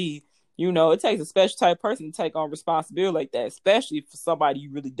may be. You know, it takes a special type of person to take on responsibility like that, especially for somebody you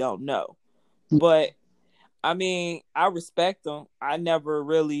really don't know. But I mean, I respect them. I never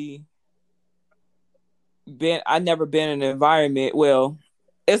been in an environment. Well,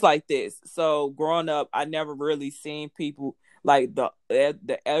 it's like this. So growing up, I never really seen people like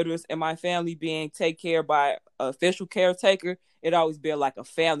the elders in my family being taken care of by an official caretaker. It always been like a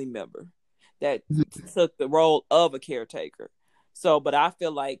family member that took the role of a caretaker. So, but I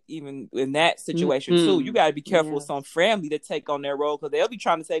feel like even in that situation too, you got to be careful with some family to take on their role, because they'll be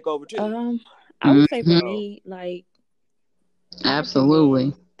trying to take over too. I would say for me, like,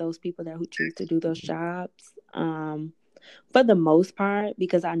 absolutely, those people who choose to do those jobs, for the most part,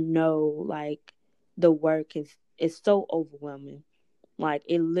 because I know, like, the work is so overwhelming. Like,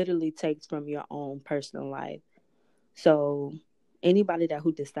 it literally takes from your own personal life. So anybody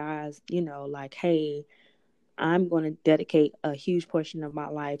who decides, you know, like, hey, I'm going to dedicate a huge portion of my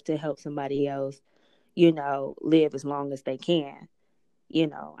life to help somebody else, you know, live as long as they can, you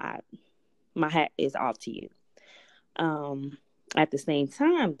know, my hat is off to you. At the same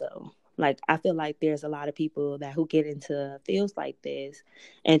time, though, like, I feel like there's a lot of people who get into fields like this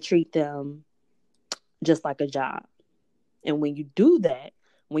and treat them just like a job. And when you do that,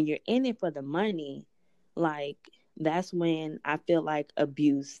 when you're in it for the money, like, that's when I feel like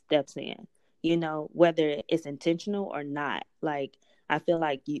abuse steps in, you know, whether it's intentional or not. Like, I feel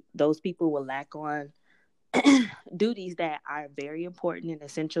like those people will lack on duties that are very important and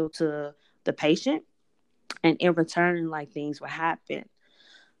essential to the patient. And in return, like, things will happen.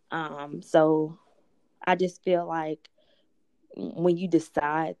 So I just feel like when you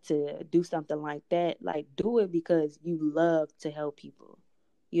decide to do something like that, like, do it because you love to help people,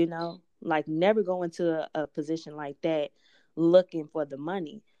 you know, like, never go into a position like that looking for the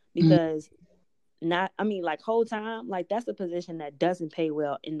money, because whole time, like, that's a position that doesn't pay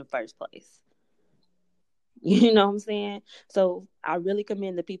well in the first place. You know what I'm saying? So I really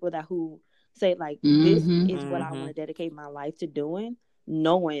commend the people who say, like, this is what I want to dedicate my life to doing,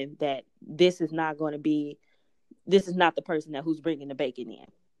 knowing that this is not the person who's bringing the bacon in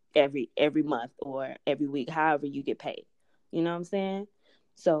every month or every week, however you get paid. You know what I'm saying?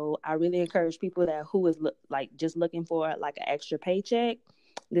 So I really encourage people who is like just looking for like an extra paycheck.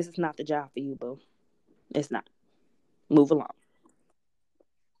 This is not the job for you, boo. It's not. Move along.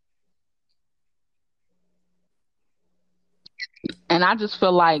 And I just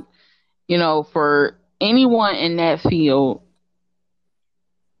feel like, you know, for anyone in that field,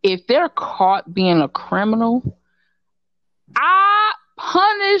 if they're caught being a criminal, I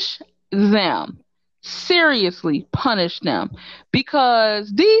punish them. Seriously punish them.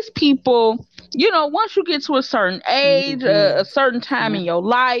 Because these people, you know, once you get to a certain age, a certain time in your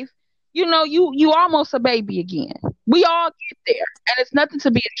life, you almost a baby again. We all get there, and it's nothing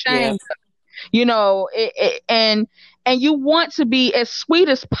to be Yeah. ashamed of. And you want to be as sweet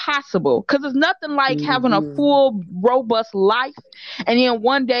as possible because it's nothing like having a Hmm. full robust life, and then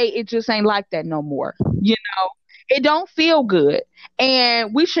one day it just ain't like that no more. It don't feel good,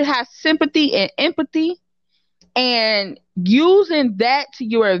 and we should have sympathy and empathy, and using that to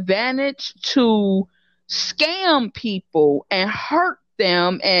your advantage to scam people and hurt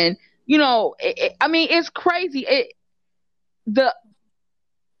them. And I mean, it's crazy. The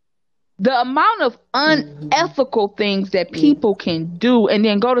the amount of Hmm. unethical things that Yeah. people can do and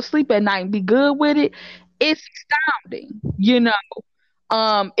then go to sleep at night and be good with it, it's astounding.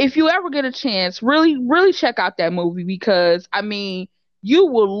 If you ever get a chance, really, really check out that movie because I mean, you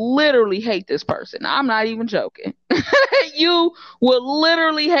will literally hate this person. I'm not even joking. You will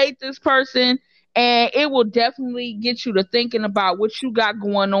literally hate this person, and it will definitely get you to thinking about what you got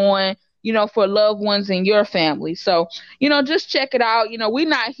going on, for loved ones in your family. So, just check it out. We're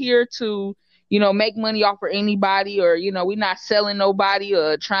not here to, make money off of anybody, or, we're not selling nobody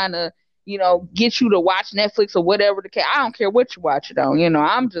or trying to, get you to watch Netflix or whatever the case. I don't care what you watch it on.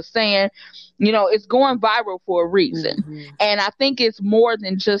 I'm just saying, it's going viral for a reason. Hmm. And I think it's more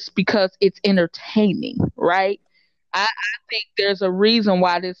than just because it's entertaining, right? I think there's a reason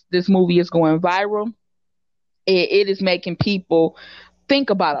why this movie is going viral. It is making people think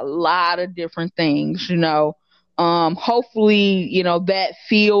about a lot of different things. Hopefully, that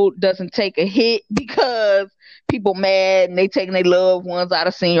field doesn't take a hit because people mad and they taking their loved ones out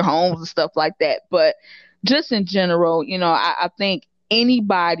of senior homes and stuff like that. But just in general, I think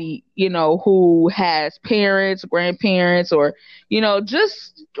anybody, who has parents, grandparents, or,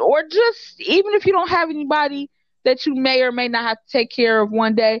 just even if you don't have anybody that you may or may not have to take care of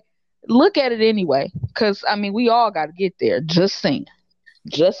one day, look at it anyway. Cause I mean, we all got to get there. Just saying.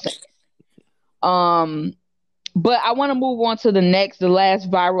 Just saying. Um, but I want to move on to the last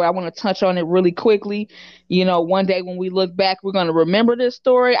viral. I want to touch on it really quickly. One day when we look back, we're going to remember this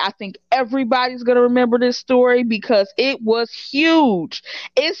story. I think everybody's going to remember this story because it was huge.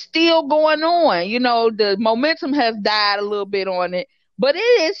 It's still going on. The momentum has died a little bit on it, but it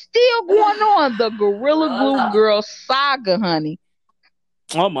is still going on. The Gorilla Glue Girl saga, honey.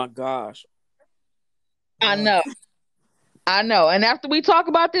 Oh my gosh. I know. I know. And after we talk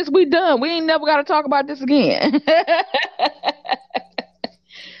about this, we done. We ain't never got to talk about this again.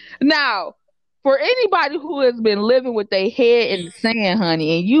 Now, for anybody who has been living with their head in the sand,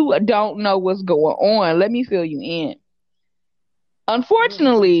 honey, and you don't know what's going on, let me fill you in.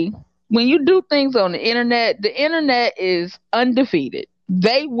 Unfortunately, when you do things on the internet is undefeated.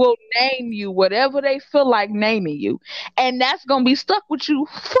 They will name you whatever they feel like naming you. And that's going to be stuck with you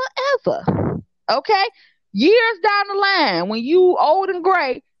forever. Okay? Years down the line, when you old and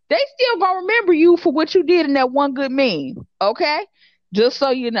gray, they still gonna remember you for what you did in that one good meme. Okay? Just so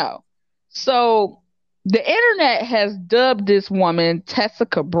you know. So the internet has dubbed this woman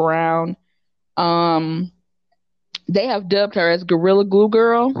Tessica Brown. Um, they have dubbed her as Gorilla Glue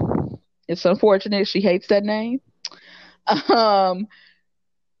Girl. It's unfortunate she hates that name. Um,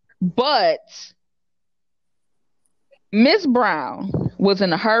 but Miss Brown was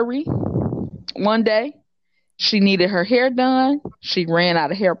in a hurry one day. She needed her hair done. She ran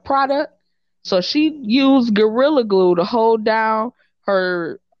out of hair product. So she used Gorilla Glue to hold down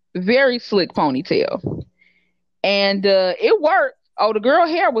her very slick ponytail. And it worked. Oh, the girl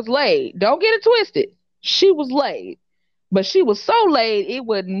hair was laid. Don't get it twisted. She was laid. But she was so laid, it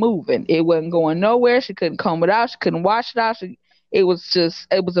wasn't moving. It wasn't going nowhere. She couldn't comb it out. She couldn't wash it out. It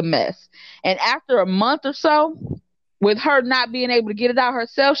was a mess. And after a month or so, with her not being able to get it out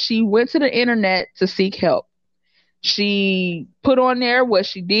herself, she went to the internet to seek help. She put on there what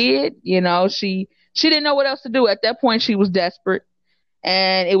she did. She didn't know what else to do. At that point, she was desperate.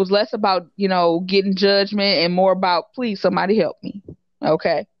 And it was less about, getting judgment and more about, please, somebody help me.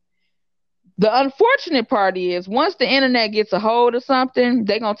 Okay. The unfortunate part is once the internet gets a hold of something,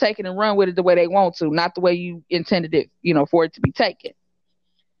 they're going to take it and run with it the way they want to, not the way you intended it, for it to be taken.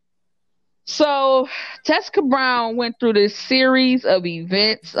 So Tessica Brown went through this series of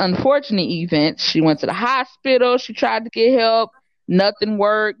events, unfortunate events. She went to the hospital. She tried to get help. Nothing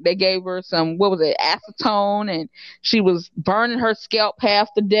worked. They gave her some, what was it, acetone, and she was burning her scalp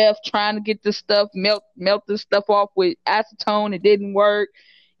half to death trying to get this stuff, melt this stuff off with acetone. It didn't work.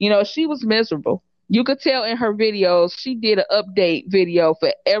 She was miserable. You could tell in her videos, she did an update video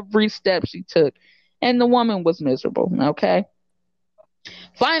for every step she took. And the woman was miserable. Okay.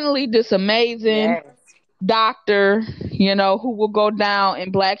 Finally, this amazing Yes. doctor, who will go down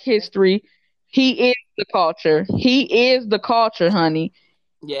in Black history. He is the culture. He is the culture, honey.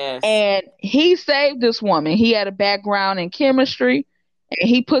 Yes. And he saved this woman. He had a background in chemistry, and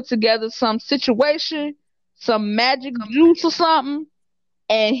he put together some situation, some magic juice or something,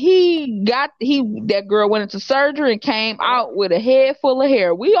 and that girl went into surgery and came out with a head full of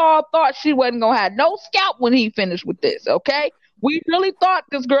hair. We all thought she wasn't gonna have no scalp when he finished with this, okay? We really thought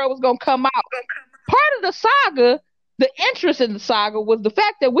this girl was gonna come out. Part of the saga, the interest in the saga was the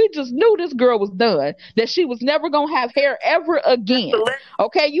fact that we just knew this girl was done, that she was never gonna have hair ever again.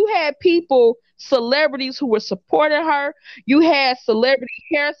 Okay, you had people, celebrities who were supporting her. You had celebrity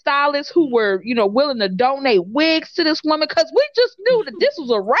hairstylists who were, willing to donate wigs to this woman because we just knew that this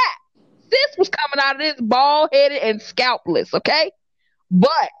was a wrap. This was coming out of this bald headed and scalpless, okay?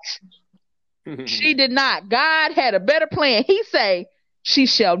 But she did not. God had a better plan. He say she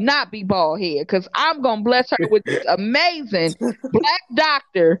shall not be bald head because I'm gonna bless her with this amazing black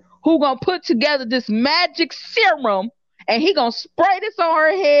doctor who gonna put together this magic serum and he gonna spray this on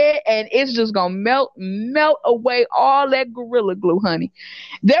her head and it's just gonna melt away all that gorilla glue, honey.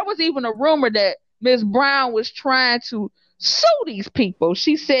 There was even a rumor that Miss Brown was trying to sue these people.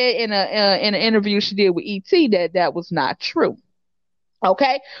 She said in an interview she did with ET that was not true.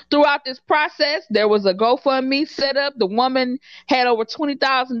 Okay. Throughout this process, there was a GoFundMe set up. The woman had over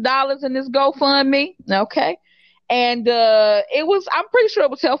 $20,000 in this GoFundMe. Okay. And I'm pretty sure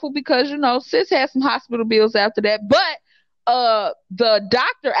it was helpful because, sis had some hospital bills after that. But the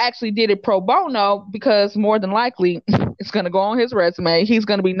doctor actually did it pro bono because more than likely it's going to go on his resume. He's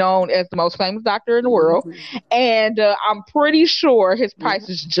going to be known as the most famous doctor in the world. And I'm pretty sure his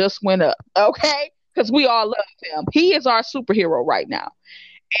prices just went up. Okay. Because we all love him. He is our superhero right now.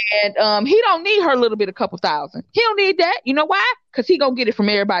 And he don't need her little bit, a couple thousand. He don't need that. You know why? Because he going to get it from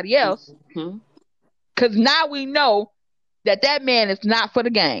everybody else. Because now we know that man is not for the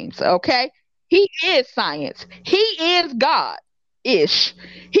games. Okay? He is science. He is God-ish.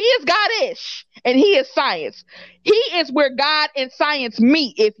 He is God-ish. And he is science. He is where God and science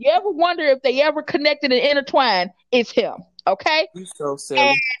meet. If you ever wonder if they ever connected and intertwined, it's him. Okay? You so silly.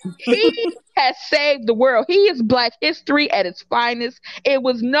 And he has saved the world. He is Black history at its finest. It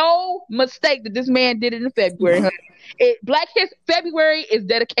was no mistake that this man did it in February. February is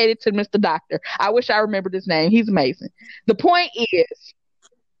dedicated to Mr. Doctor. I wish I remembered his name. He's amazing. The point is,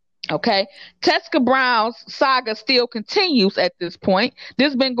 okay, Teska Brown's saga still continues at this point. This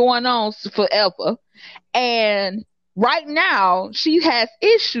has been going on forever. And right now, she has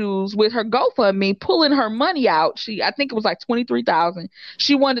issues with her GoFundMe pulling her money out. I think it was like $23,000.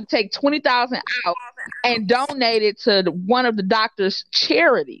 She wanted to take $20,000 out and donate it to one of the doctor's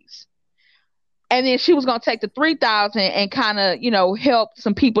charities. And then she was going to take the $3,000 and kind of, help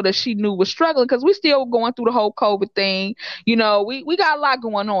some people that she knew was struggling because we still going through the whole COVID thing. We got a lot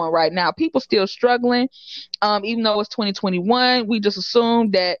going on right now. People still struggling. Even though it's 2021, we just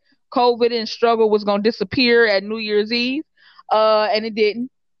assumed that COVID and struggle was going to disappear at New Year's Eve. And it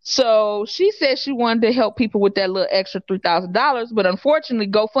didn't. So she said she wanted to help people with that little extra $3,000. But unfortunately,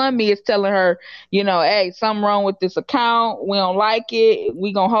 GoFundMe is telling her, hey, something wrong with this account. We don't like it.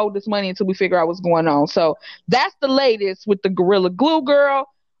 We going to hold this money until we figure out what's going on. So that's the latest with the Gorilla Glue girl.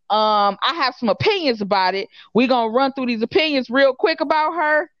 I have some opinions about it. We're going to run through these opinions real quick about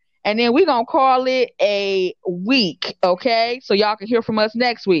her. And then we're going to call it a week, okay? So y'all can hear from us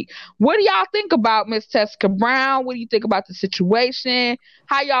next week. What do y'all think about Miss Teska Brown? What do you think about the situation?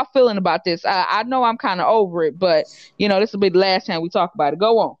 How y'all feeling about this? I know I'm kind of over it, but, this will be the last time we talk about it.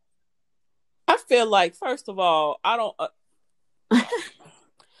 Go on. I feel like, first of all,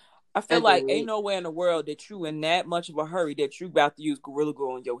 I feel like ain't nowhere in the world that you in that much of a hurry that you about to use Gorilla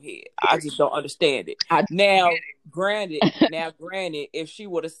Glue on your head. I just don't understand it. Granted, if she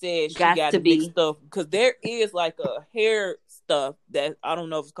would have said she got to big stuff, because there is like a hair stuff that I don't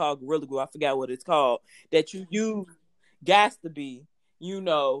know if it's called Gorilla Glue. I forgot what it's called that you use. Got to be,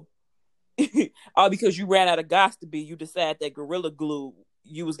 all because you ran out of got to be. You decide that Gorilla Glue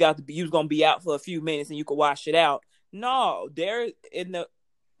you was gonna be out for a few minutes and you could wash it out. No, there in the.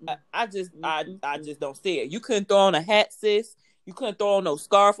 I just don't see it. You couldn't throw on a hat, sis. You couldn't throw on no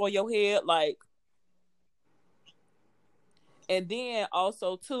scarf on your head, like. And then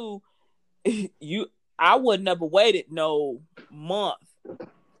also too, I would never waited no month.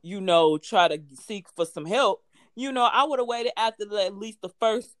 Try to seek for some help. I would have waited after at least the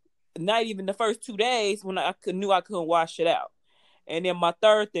first, not even the first 2 days when I knew I couldn't wash it out. And then my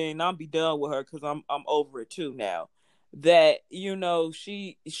third thing, I'll be done with her because I'm over it too now. That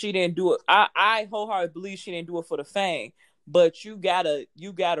she didn't do it. I wholeheartedly believe she didn't do it for the fame, but you gotta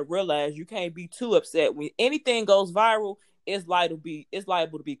realize you can't be too upset when anything goes viral. It's liable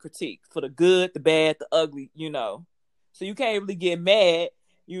to be critiqued for the good, the bad, the ugly. So you can't really get mad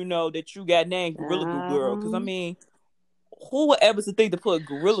that you got named Gorilla Glue Girl. Because, I Um, mean, who would ever think to put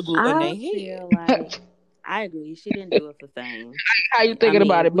Gorilla Glue in their I head? feel like I agree. She didn't do it for fame. How you I thinking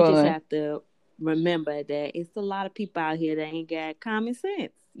about mean, it, we just Bun? have to remember that it's a lot of people out here that ain't got common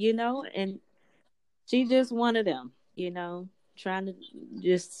sense, and she just one of them, trying to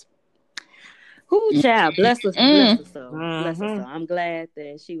just who child, bless Mm. her soul, bless her Mm-hmm. soul. I'm glad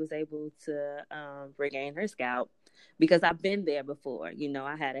that she was able to regain her scalp because I've been there before.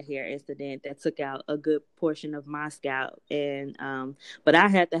 I had a hair incident that took out a good portion of my scalp, and but I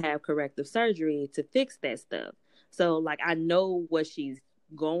had to have corrective surgery to fix that stuff. So like I know what she's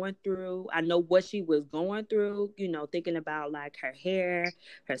going through. I know what she was going through. Thinking about like her hair,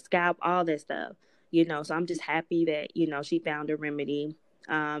 her scalp, all that stuff. So I'm just happy that she found a remedy,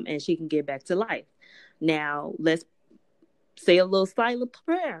 and she can get back to life. Now let's say a little silent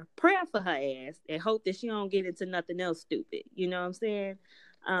prayer for her ass, and hope that she don't get into nothing else stupid. You know what I'm saying?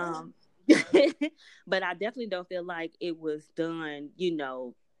 Um, but I definitely don't feel like it was done,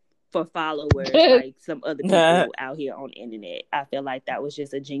 for followers like some other people out here on the internet. I feel like that was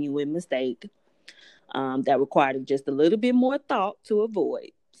just a genuine mistake, that required just a little bit more thought to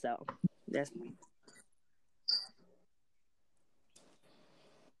avoid. So that's me.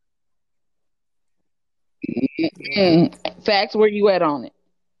 Yeah. Facts, where you at on it?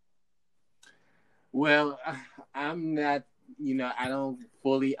 Well, I'm not. I don't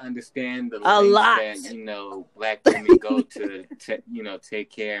fully understand the A lengths lot. that black women go to take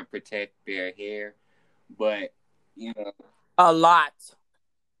care and protect their hair, but A lot.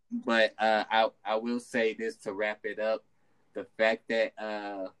 but I will say this to wrap it up: the fact that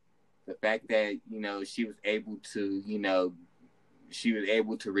she was able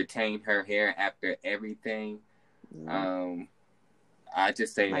to retain her hair after everything. I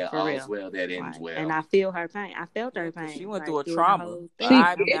just say Like that for all's real. well that ends Right. well. And I feel her pain. I felt Yeah, her 'cause she pain went through like a through the trauma. whole She thing.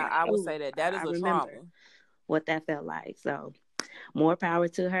 I I'm did. now like, I would ooh, say that is I a remember trauma. what that felt like. So more power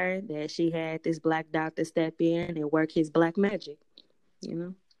to her that she had this black doctor step in and work his black magic, you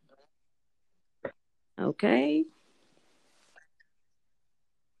know? Okay.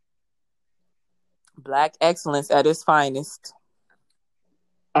 Black excellence at its finest.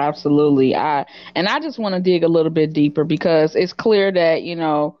 Absolutely. I just want to dig a little bit deeper because it's clear that,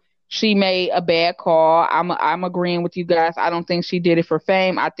 she made a bad call. I'm agreeing with you guys. I don't think she did it for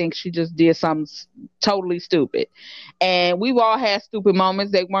fame. I think she just did something totally stupid. And we've all had stupid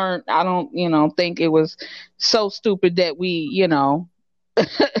moments. They weren't, I don't, think it was so stupid that we,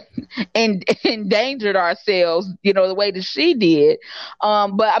 and endangered ourselves, the way that she did.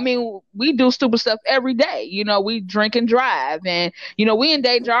 But I mean, we do stupid stuff every day. We drink and drive, and we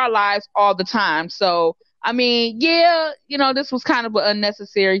endanger our lives all the time. So I mean, yeah, this was kind of an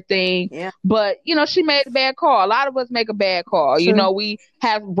unnecessary thing, Yeah. but she made a bad call. A lot of us make a bad call. True. We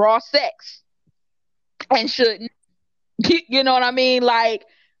have raw sex and shouldn't. You know what I mean? Like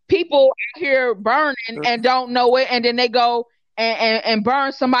people out here burning and don't know it, and then they go and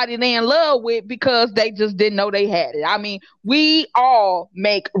burn somebody they in love with because they just didn't know they had it. I mean, we all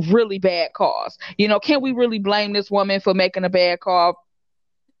make really bad calls. Can we really blame this woman for making a bad call?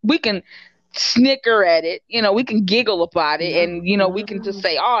 We can snicker at it, we can giggle about it, No. and we can just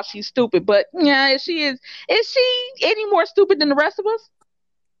say, "Oh, she's stupid." But yeah, is she any more stupid than the rest of us?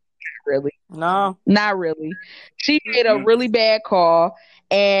 Really? No. Not really. She made a Mm-mm. really bad call,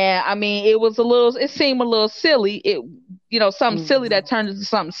 and I mean, it seemed a little silly. Something silly that turned into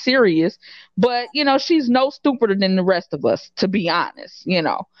something serious. But she's no stupider than the rest of us, to be honest. But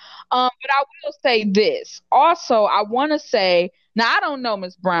I will say this. Also, I want to say now I don't know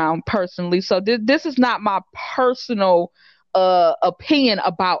Miss Brown personally, so this is not my personal opinion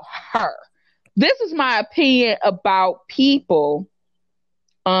about her. This is my opinion about people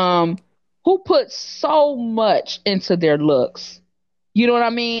um who put so much into their looks. You know what I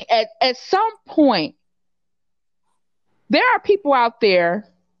mean? At some point, there are people out there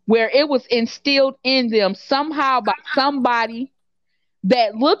where it was instilled in them somehow by somebody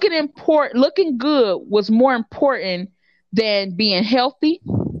that looking good was more important than being healthy.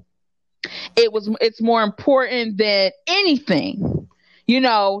 It's more important than anything.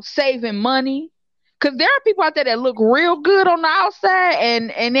 Saving money. Cause there are people out there that look real good on the outside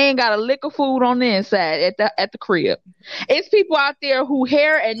and they ain't got a lick of food on the inside at the crib. It's people out there who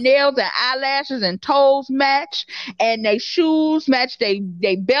hair and nails and eyelashes and toes match, and they shoes match they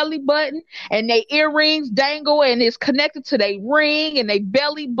belly button, and they earrings dangle and it's connected to their ring, and they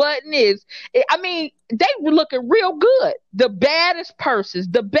belly button I mean, they were looking real good. The baddest purses,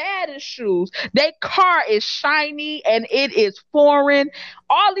 the baddest shoes. Their car is shiny and it is foreign.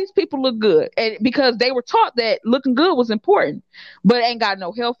 All these people look good, and because they were taught that looking good was important, but ain't got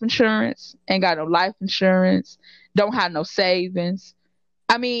no health insurance, ain't got no life insurance, don't have no savings.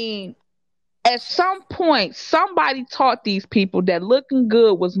 I mean, at some point, somebody taught these people that looking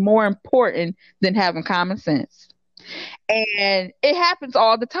good was more important than having common sense. And it happens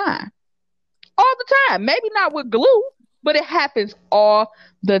all the time. All the time. Maybe not with glue, but it happens all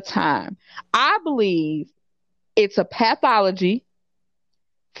the time. I believe it's a pathology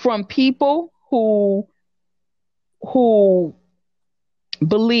from people who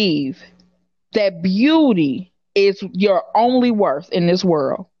believe that beauty is your only worth in this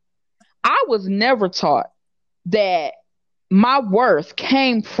world. I was never taught that my worth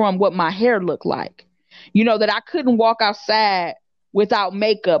came from what my hair looked like. That I couldn't walk outside without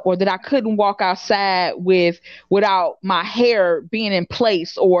makeup, or that I couldn't walk outside without my hair being in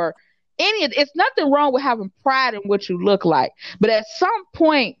place, or it's nothing wrong with having pride in what you look like. But at some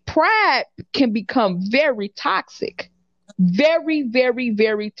point, pride can become very toxic. Very, very,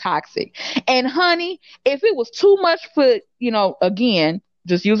 very toxic. And honey, if it was too much for, again,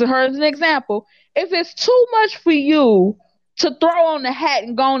 just using her as an example, if it's too much for you to throw on the hat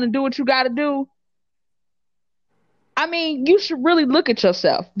and go on and do what you got to do, I mean, you should really look at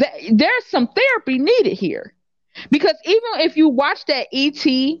yourself. There's some therapy needed here. Because even if you watch that ET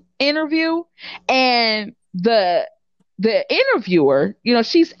interview, and the interviewer,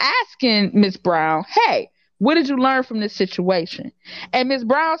 she's asking Miss Brown, hey, what did you learn from this situation? And Miss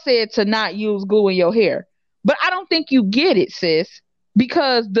Brown said to not use glue in your hair. But I don't think you get it, sis,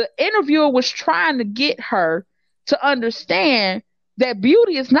 because the interviewer was trying to get her to understand that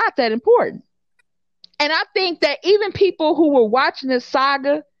beauty is not that important. And I think that even people who were watching this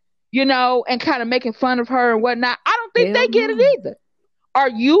saga, and kind of making fun of her and whatnot, I don't think they get it either. Are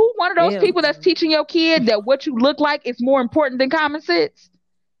you one of those people that's teaching your kid that what you look like is more important than common sense?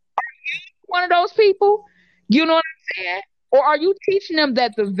 Are you one of those people? You know what I'm saying? Or are you teaching them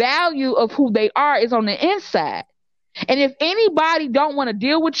that the value of who they are is on the inside? And if anybody don't want to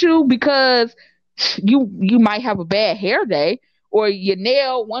deal with you because you might have a bad hair day, or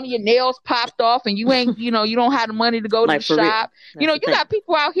one of your nails popped off and you ain't, you don't have the money to go to the shop. You got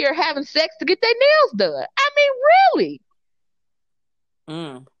people out here having sex to get their nails done. I mean, really?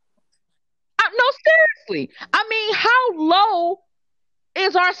 No, seriously. I mean, how low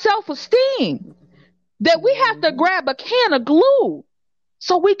is our self-esteem that we have to grab a can of glue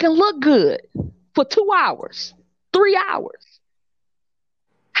so we can look good for 2 hours, 3 hours?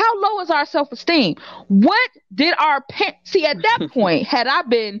 How low is our self-esteem? What did our parents see at that point? Had I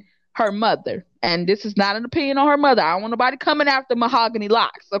been her mother, and this is not an opinion on her mother, I don't want nobody coming after Mahogany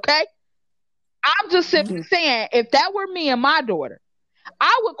Locks, okay? I'm just simply saying, if that were me and my daughter,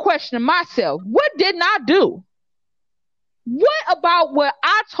 I would question myself. What didn't I do? What about what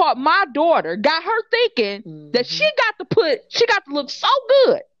I taught my daughter got her thinking that she got to look so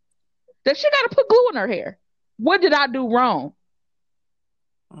good that she got to put glue in her hair? What did I do wrong?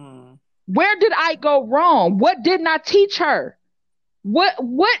 Where did I go wrong? What didn't I teach her? What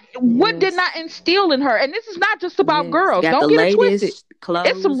did not instill in her? And this is not just about girls. Don't get it twisted.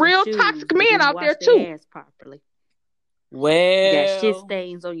 It's some real toxic men out there too. Well, you got shit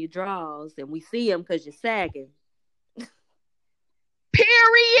stains on your drawers, and we see them because you're sagging.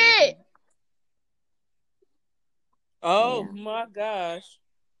 Period. Oh my gosh.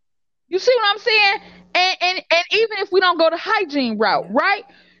 You see what I'm saying? And even if we don't go the hygiene route, right?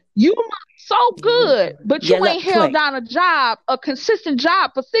 You look so good, but you ain't held down a consistent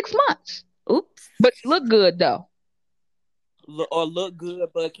job for 6 months. Oops. But you look good though. Look good,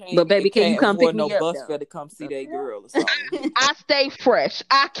 but baby, can you come pick me up? Bus fare to come see that girl or something. I stay fresh.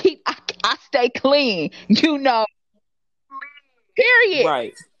 I stay clean. Period.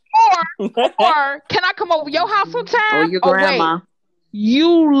 Right. Or can I come over your house sometime? Or your grandma. Wait,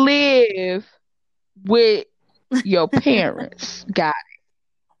 you live with your parents. Got it.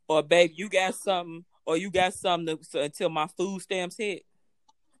 Or babe, you got something until my food stamps hit.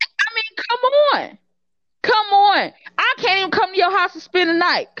 I mean, come on. I can't even come to your house and spend the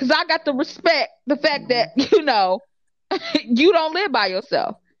night because I got to respect the fact that you don't live by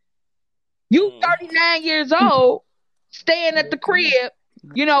yourself. You 39 years old, staying at the crib,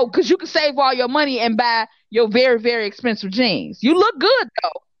 because you can save all your money and buy your very, very expensive jeans. You look good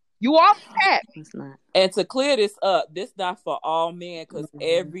though. You all happy. It's not. And to clear this up, this not for all men because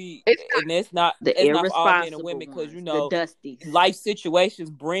it's not the for all men and women because the dusties. Life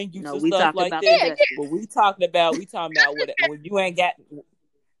situations bring you to stuff like this. But we talking about when you ain't got.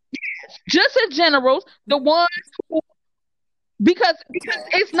 just in general, the ones who, because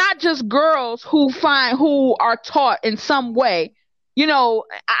it's not just girls who are taught in some way. And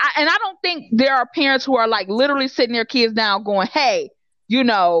I don't think there are parents who are like literally sitting their kids down going, hey, you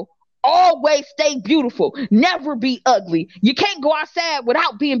know, always stay beautiful, never be ugly. You can't go outside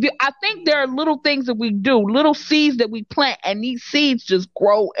without being beautiful. I think there are little things that we do, little seeds that we plant, and these seeds just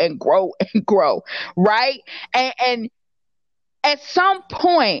grow and grow and grow, right? And at some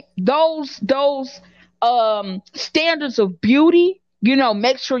point, those standards of beauty,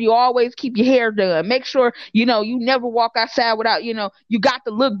 make sure you always keep your hair done. Make sure, you never walk outside without, you got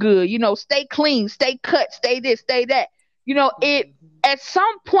to look good, stay clean, stay cut, stay this, stay that. It at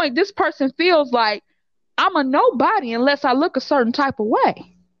some point this person feels like I'm a nobody unless I look a certain type of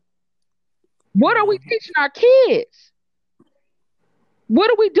way. What are we teaching our kids? What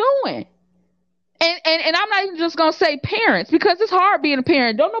are we doing? And I'm not even just gonna say parents, because it's hard being a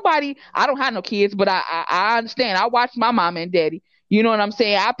parent. I don't have no kids, but I understand. I watch my mom and daddy. You know what I'm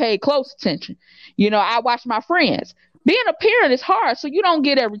saying? I pay close attention. I watch my friends. Being a parent is hard, so you don't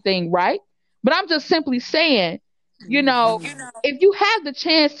get everything right. But I'm just simply saying, if you have the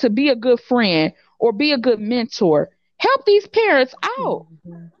chance to be a good friend or be a good mentor, help these parents out.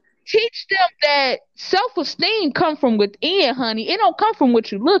 Teach them that self-esteem comes from within, honey. It don't come from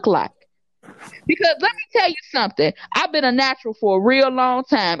what you look like. Because let me tell you something. I've been a natural for a real long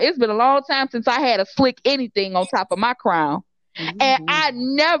time. It's been a long time since I had a slick anything on top of my crown. And I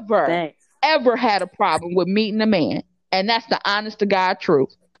never, ever had a problem with meeting a man. And that's the honest to God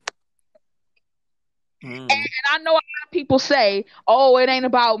truth. And I know a lot of people say, oh, it ain't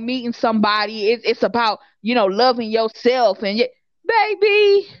about meeting somebody. It's about, loving yourself. And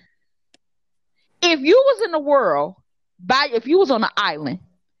baby, if you was in the world, if you was on an island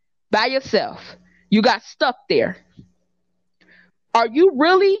by yourself, you got stuck there, are you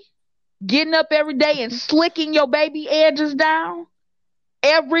really getting up every day and slicking your baby edges down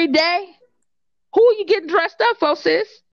every day? Who are you getting dressed up for, sis?